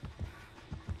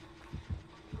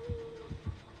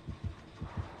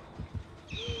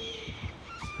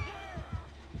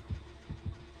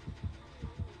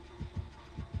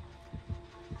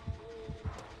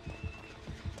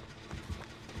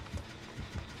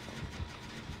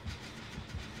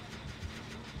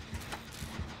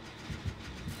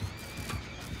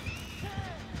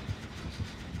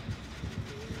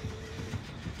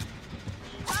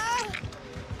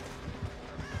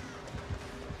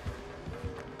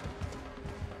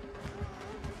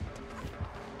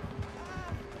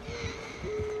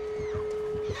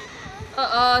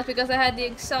 Uh-oh, it's because I had the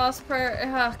exhaust perk.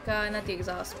 Oh god, not the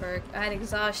exhaust perk. I had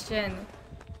exhaustion.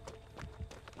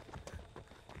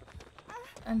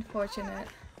 Unfortunate.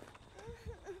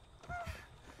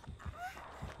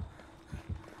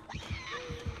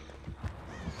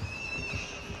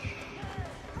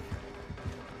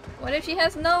 What if she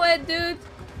has no ed, dude?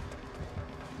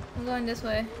 I'm going this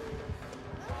way.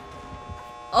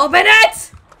 Open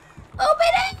it!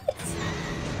 Open it!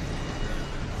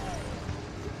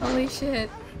 Holy shit.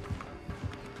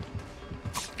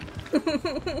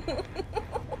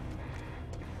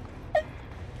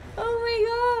 Oh my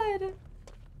god.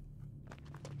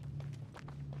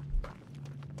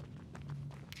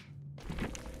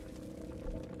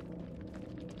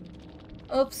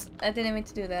 Oops, I didn't mean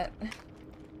to do that.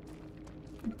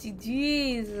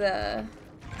 Jeez.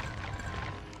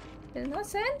 Did it not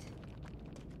send?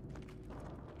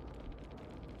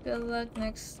 Good luck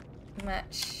next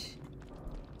match.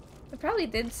 It probably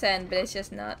did send, but it's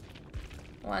just not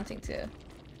wanting to.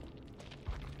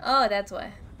 Oh, that's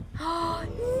why. Oh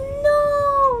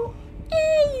no!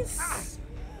 Ace!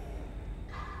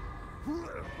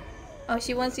 Oh,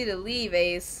 she wants you to leave,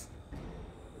 Ace.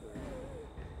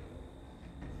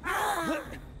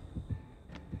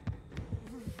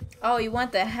 Oh, you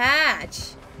want the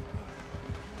hatch.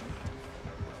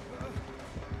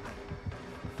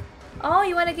 Oh,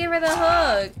 you want to give her the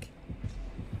hook.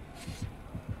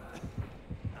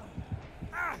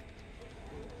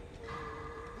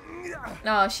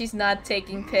 No, she's not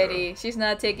taking pity. She's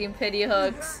not taking pity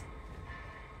hooks.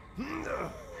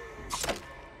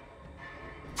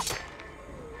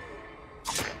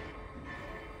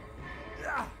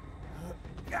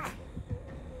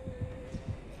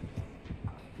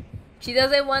 She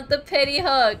doesn't want the pity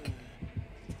hook.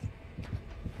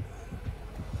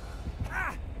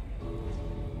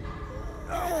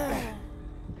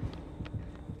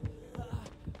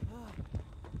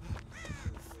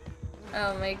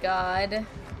 Oh my god.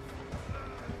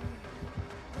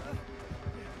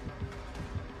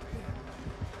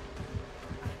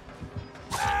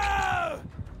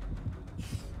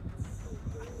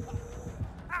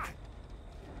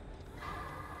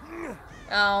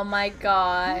 Oh my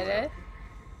god.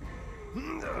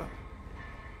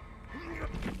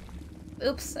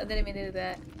 Oops, I didn't mean to do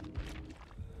that.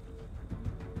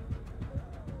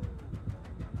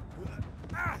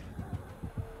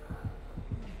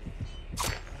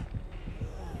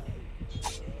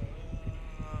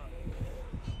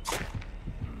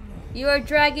 You are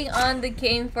dragging on the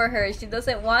game for her. She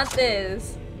doesn't want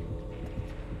this.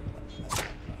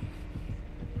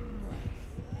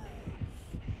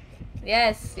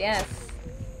 Yes, yes.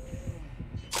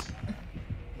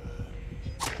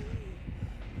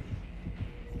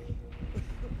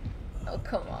 Oh,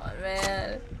 come on,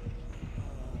 man.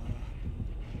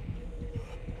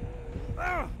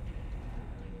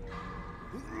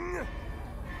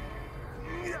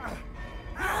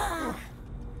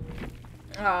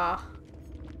 Aw.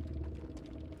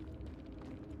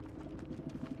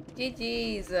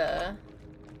 GG's.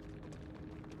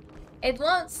 It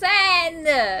won't send!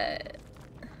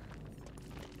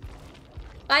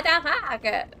 What the fuck?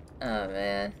 Oh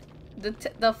man.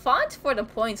 The font for the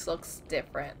points looks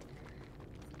different.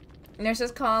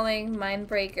 Nurses calling,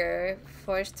 Mindbreaker,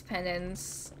 Forced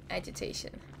Penance,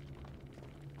 Agitation.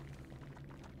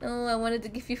 Oh, I wanted to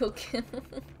give you a kill.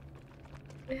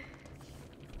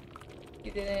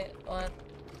 You didn't want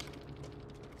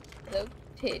the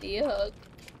pity hug.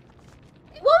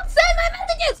 It won't send my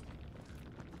messages!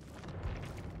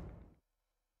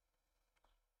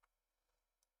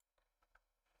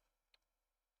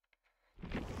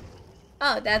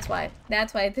 Oh, that's why.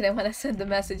 That's why I didn't want to send the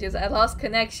messages. I lost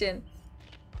connection.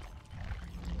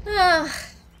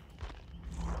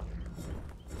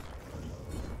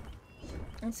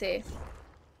 Let's see.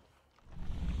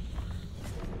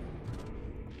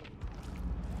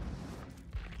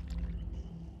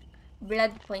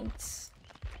 Blood points.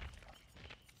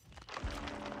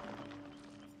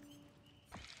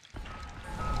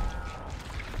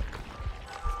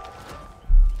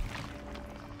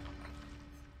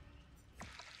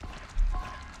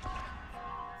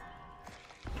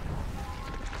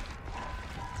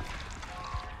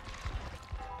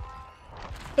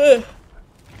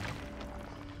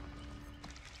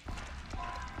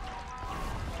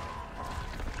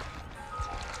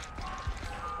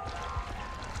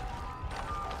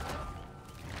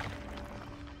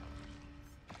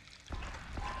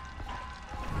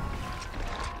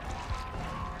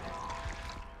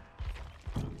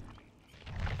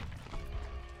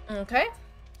 Okay.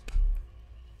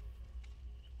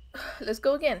 Let's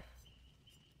go again.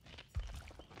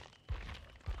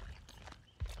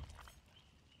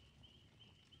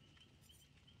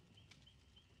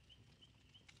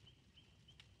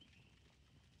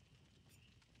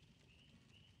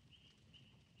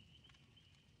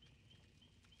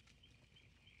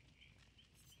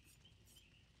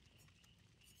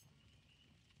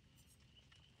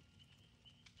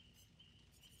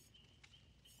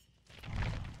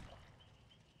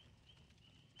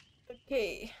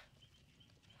 Okay.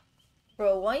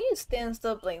 Bro, why you stand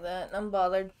up like that? I'm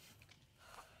bothered.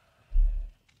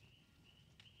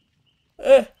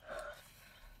 Ugh.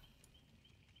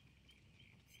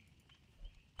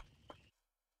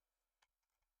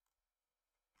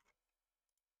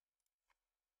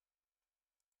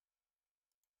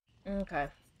 Okay.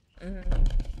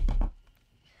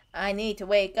 I need to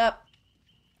wake up.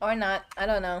 Or not. I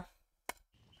don't know.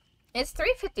 It's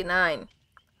 3:59.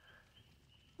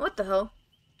 What the hell?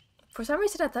 For some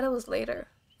reason I thought it was later.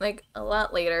 Like, a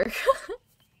lot later.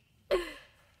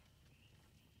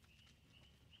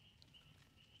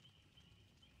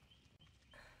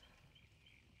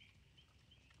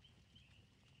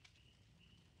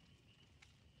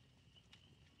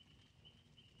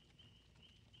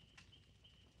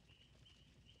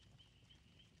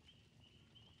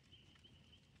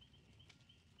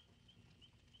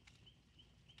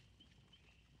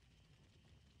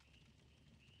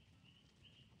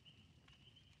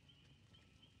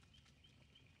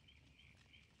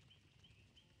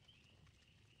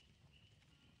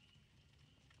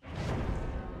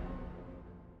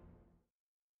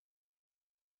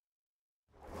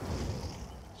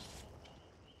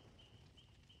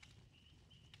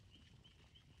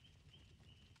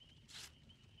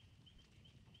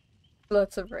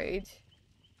 Lots of rage.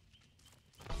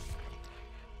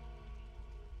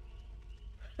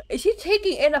 Is she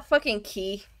taking in a fucking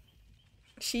key?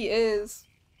 She is.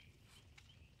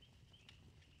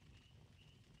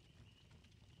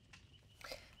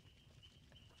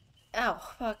 Ow,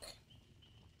 fuck.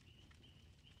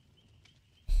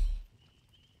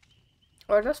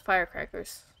 Or are those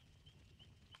firecrackers?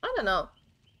 I don't know.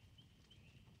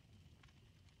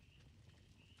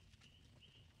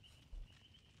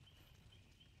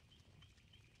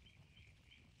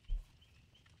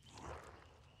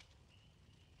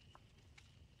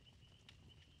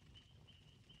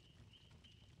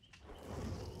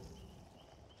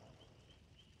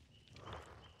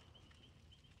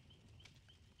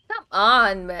 Come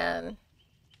on, man.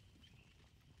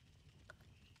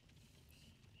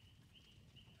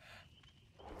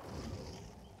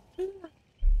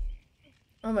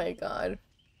 Oh my god.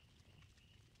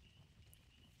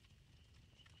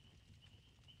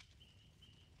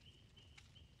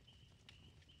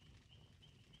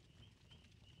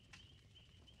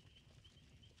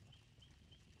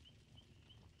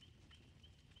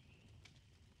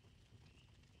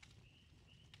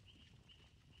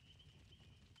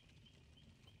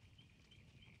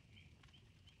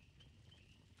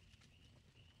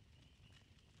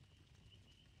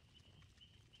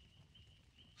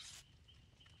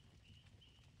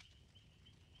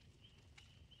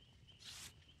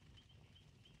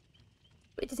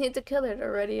 We just need to kill it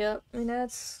already up. I mean,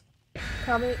 that's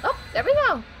probably. Oh, there we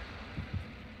go!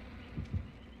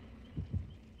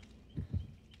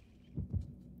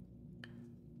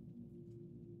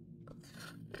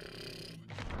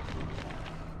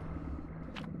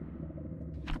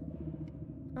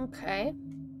 Okay.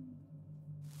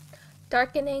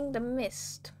 Darkening the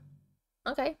mist.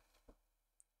 Okay.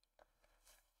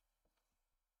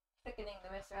 Thickening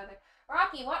the mist, rather.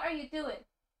 Rocky, what are you doing?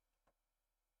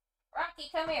 Rocky,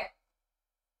 come here.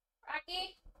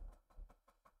 Rocky?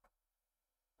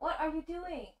 What are you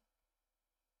doing?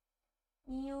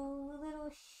 You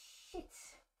little shit.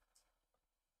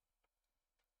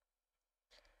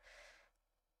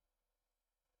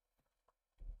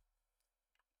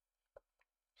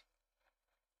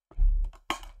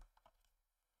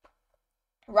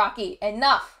 Rocky,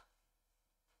 enough!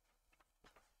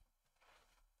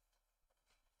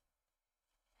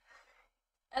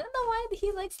 I don't know why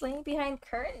he likes laying behind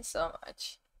curtains so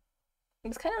much.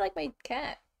 It's kind of like my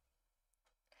cat.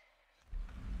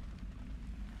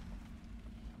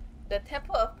 The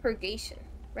Temple of Purgation.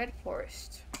 Red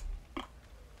Forest.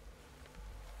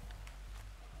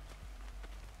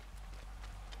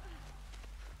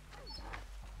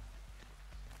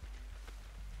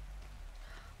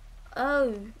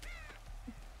 Oh.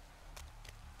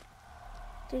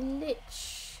 The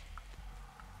Lich.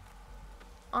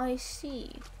 I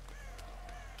see.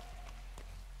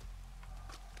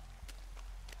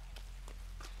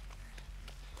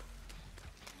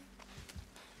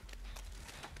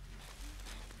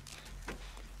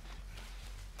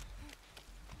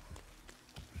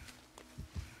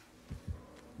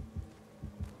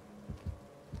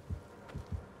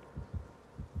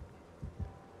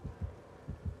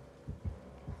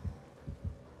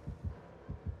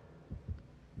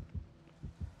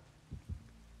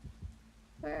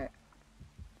 Where?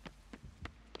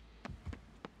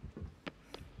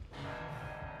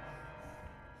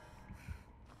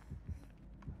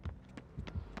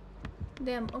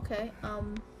 Damn, okay,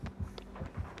 time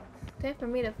for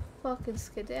me to fucking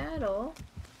skedaddle.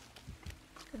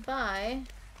 Goodbye.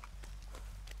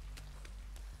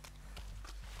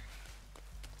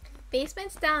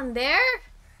 Basement's down there?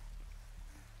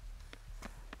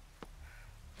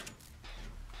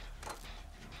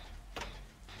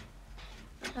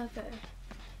 Okay.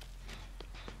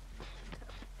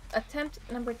 Attempt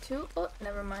number 2? Oh,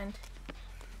 never mind.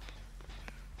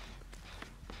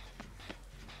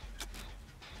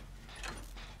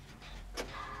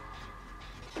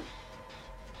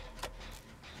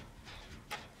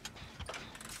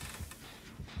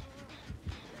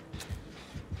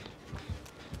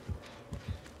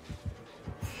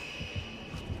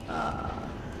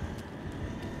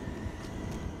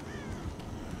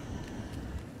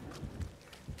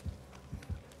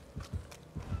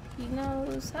 He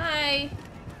knows. Hi.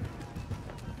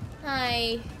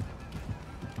 Hi.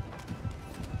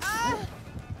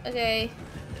 Okay.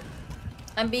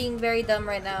 I'm being very dumb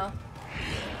right now.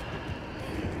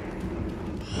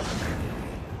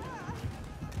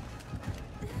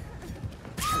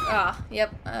 Ah,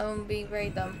 yep. I'm being very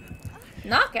dumb.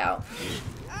 Knockout.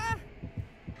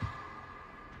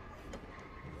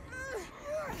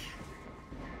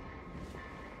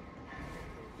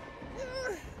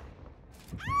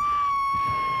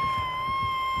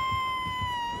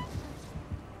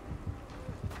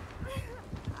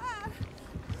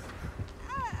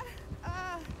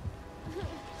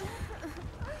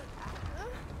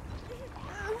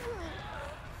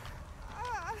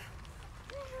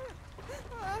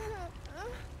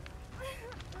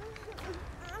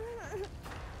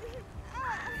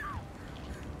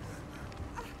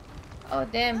 Oh,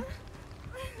 damn.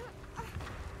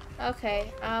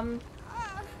 Okay,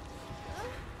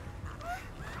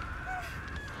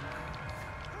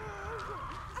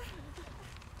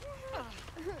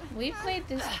 we played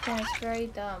this game very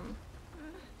dumb.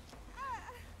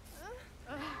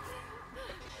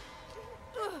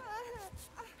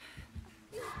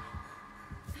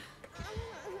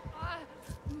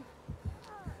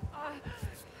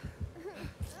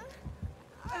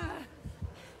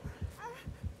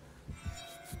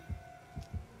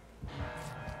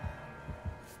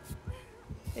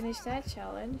 Finish that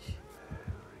challenge.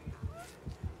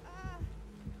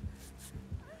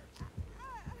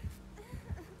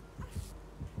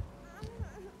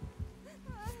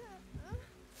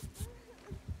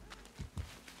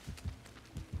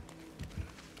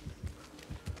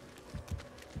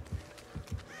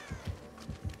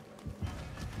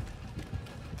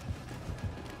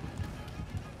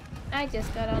 I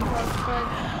just got unhooked, but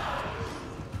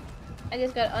I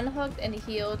just got unhooked and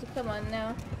healed. Come on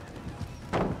now.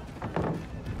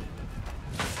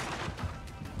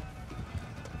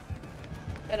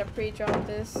 Gotta pre-drop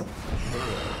this.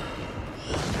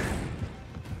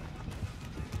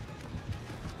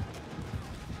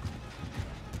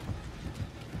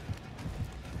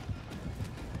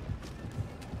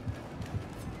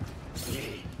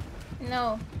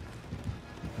 No.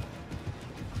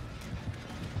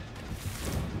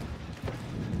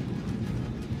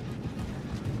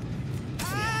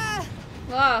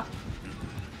 Ah!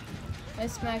 I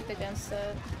smacked against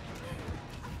it.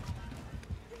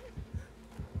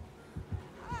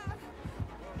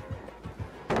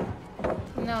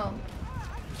 No.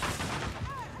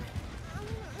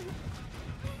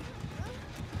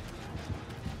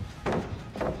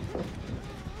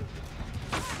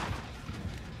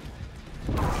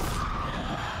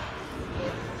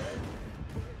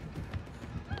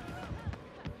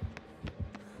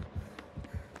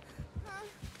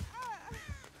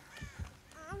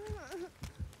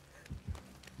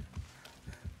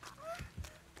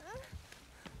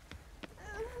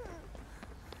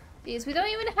 Jeez, we don't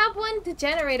even have one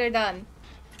generator done.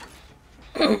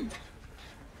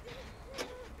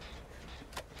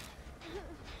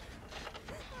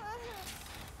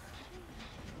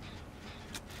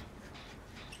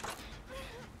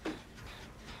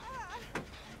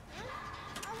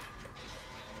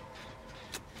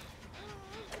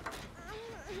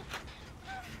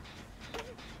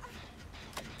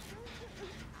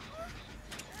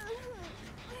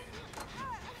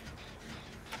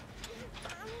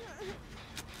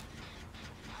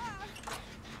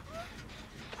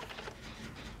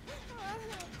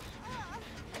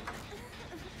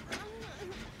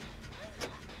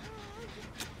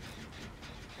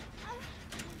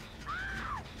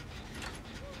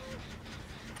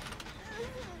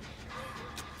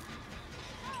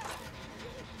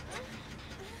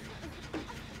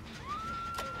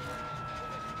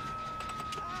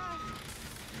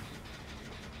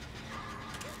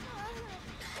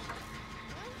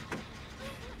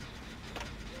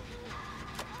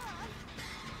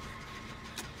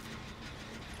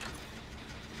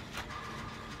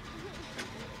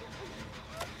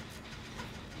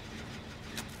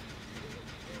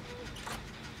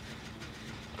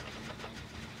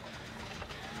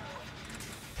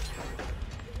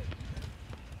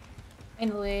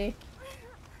 Finally.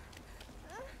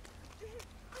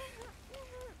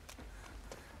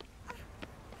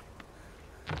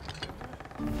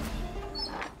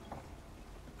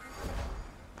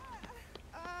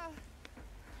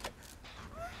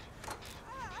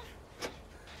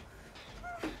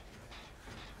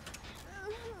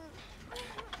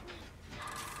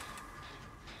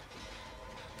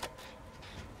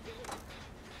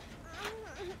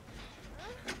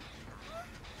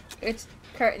 It's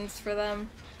curtains for them.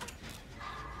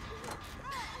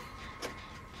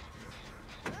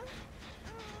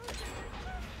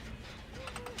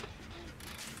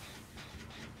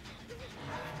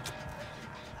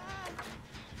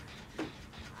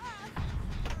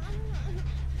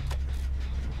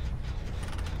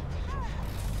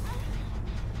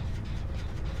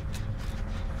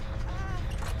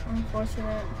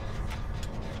 Unfortunate.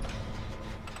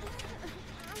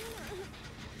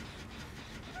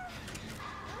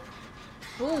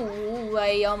 Ooh,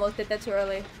 I almost did that too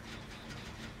early.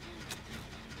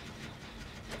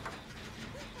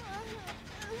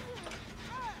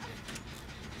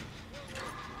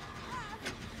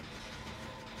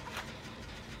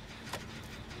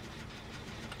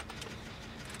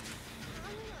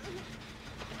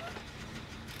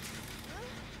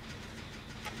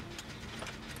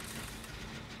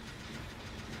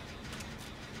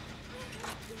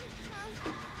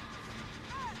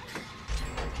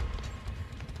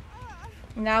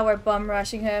 Now we're bum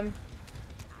rushing him.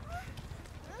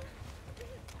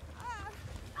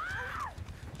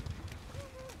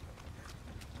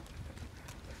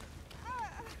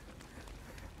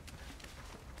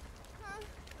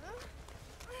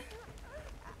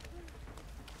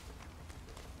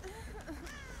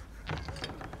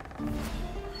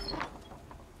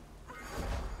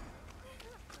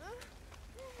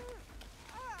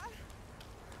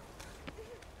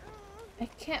 I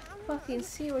can't fucking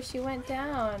see where she went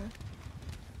down.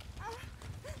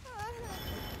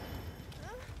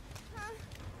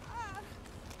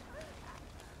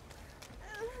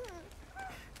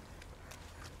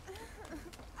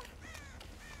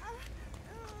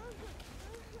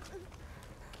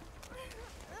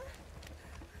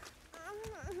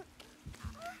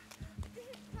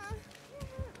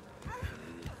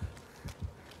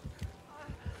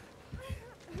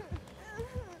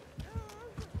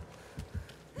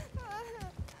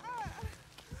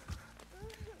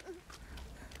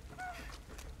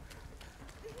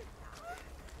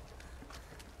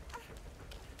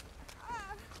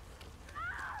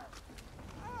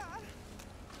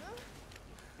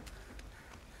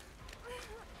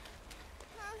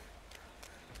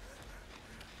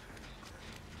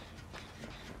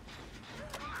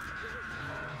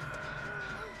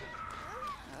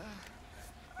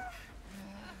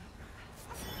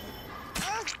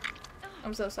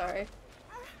 I'm so sorry.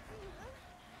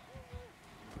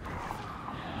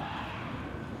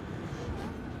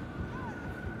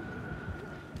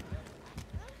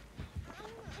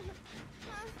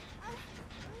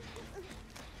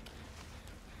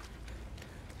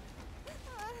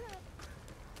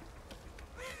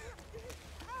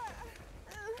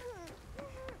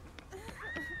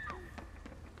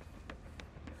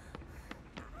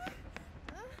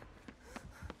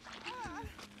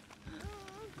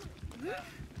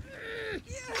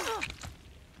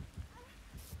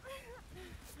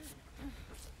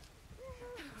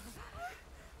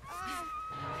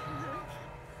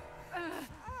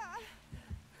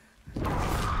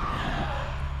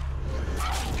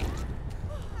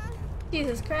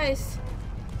 Jesus Christ.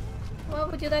 Why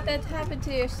would you let that happen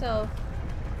to yourself?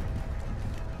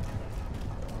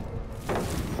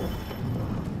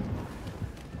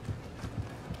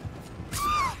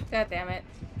 God damn it.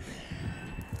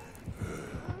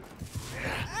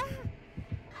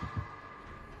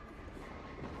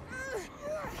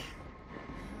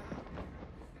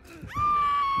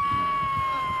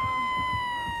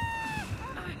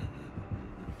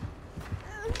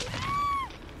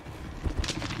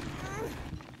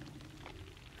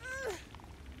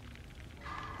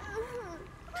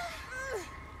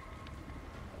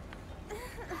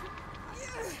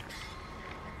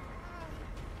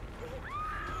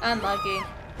 Unlucky.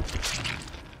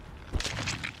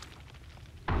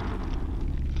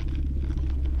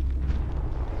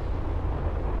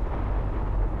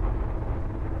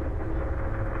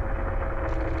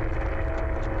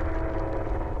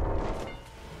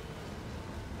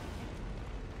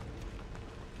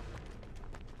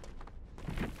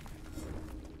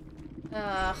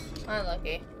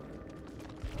 Unlucky.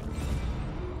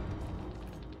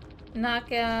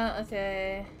 Knockout,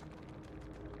 okay.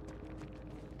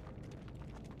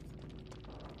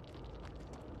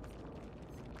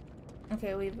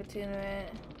 Okay, weave attunement.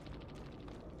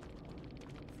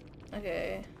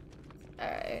 Okay.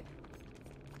 Alright.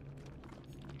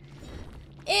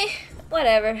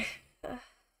 Whatever.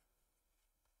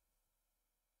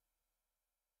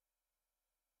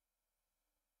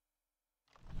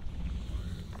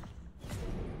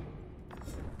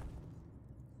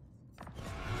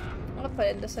 I'll put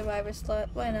it in the survivor slot.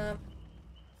 Why not?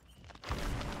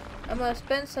 I'm gonna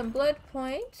spend some blood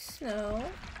points. No.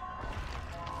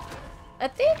 I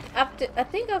think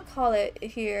I'll call it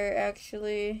here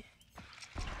actually.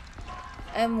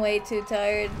 I'm way too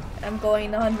tired. I'm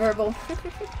going non-verbal.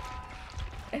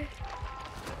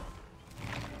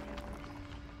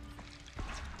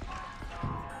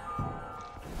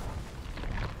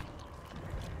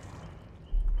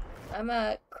 I'm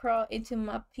gonna crawl into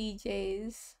my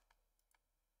PJs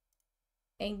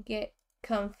and get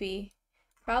comfy.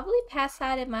 Probably pass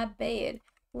out in my bed.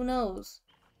 Who knows?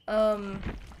 All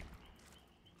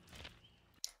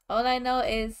I know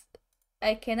is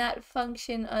I cannot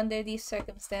function under these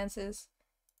circumstances.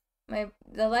 The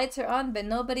lights are on, but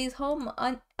nobody's home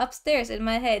upstairs in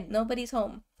my head. Nobody's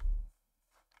home.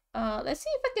 Let's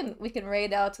see if we can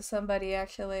raid out to somebody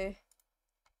actually.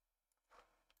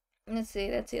 Let's see.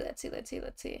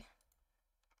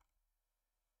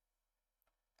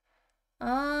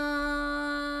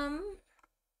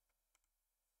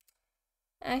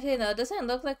 Actually no, it doesn't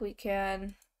look like we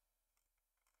can.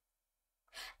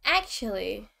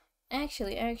 Actually. I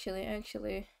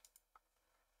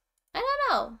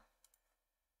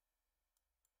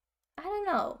don't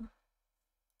know.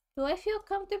 Do I feel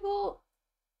comfortable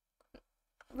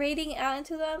raiding out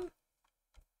into them?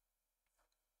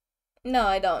 No,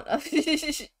 I don't.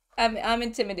 I'm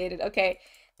intimidated. Okay,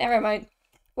 never mind.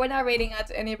 We're not raiding out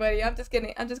to anybody. I'm just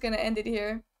gonna end it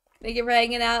here. Thank you for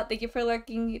hanging out. Thank you for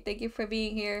lurking. Thank you for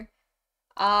being here.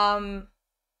 I'm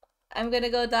gonna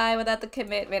go die without the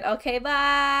commitment. Okay,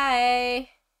 bye.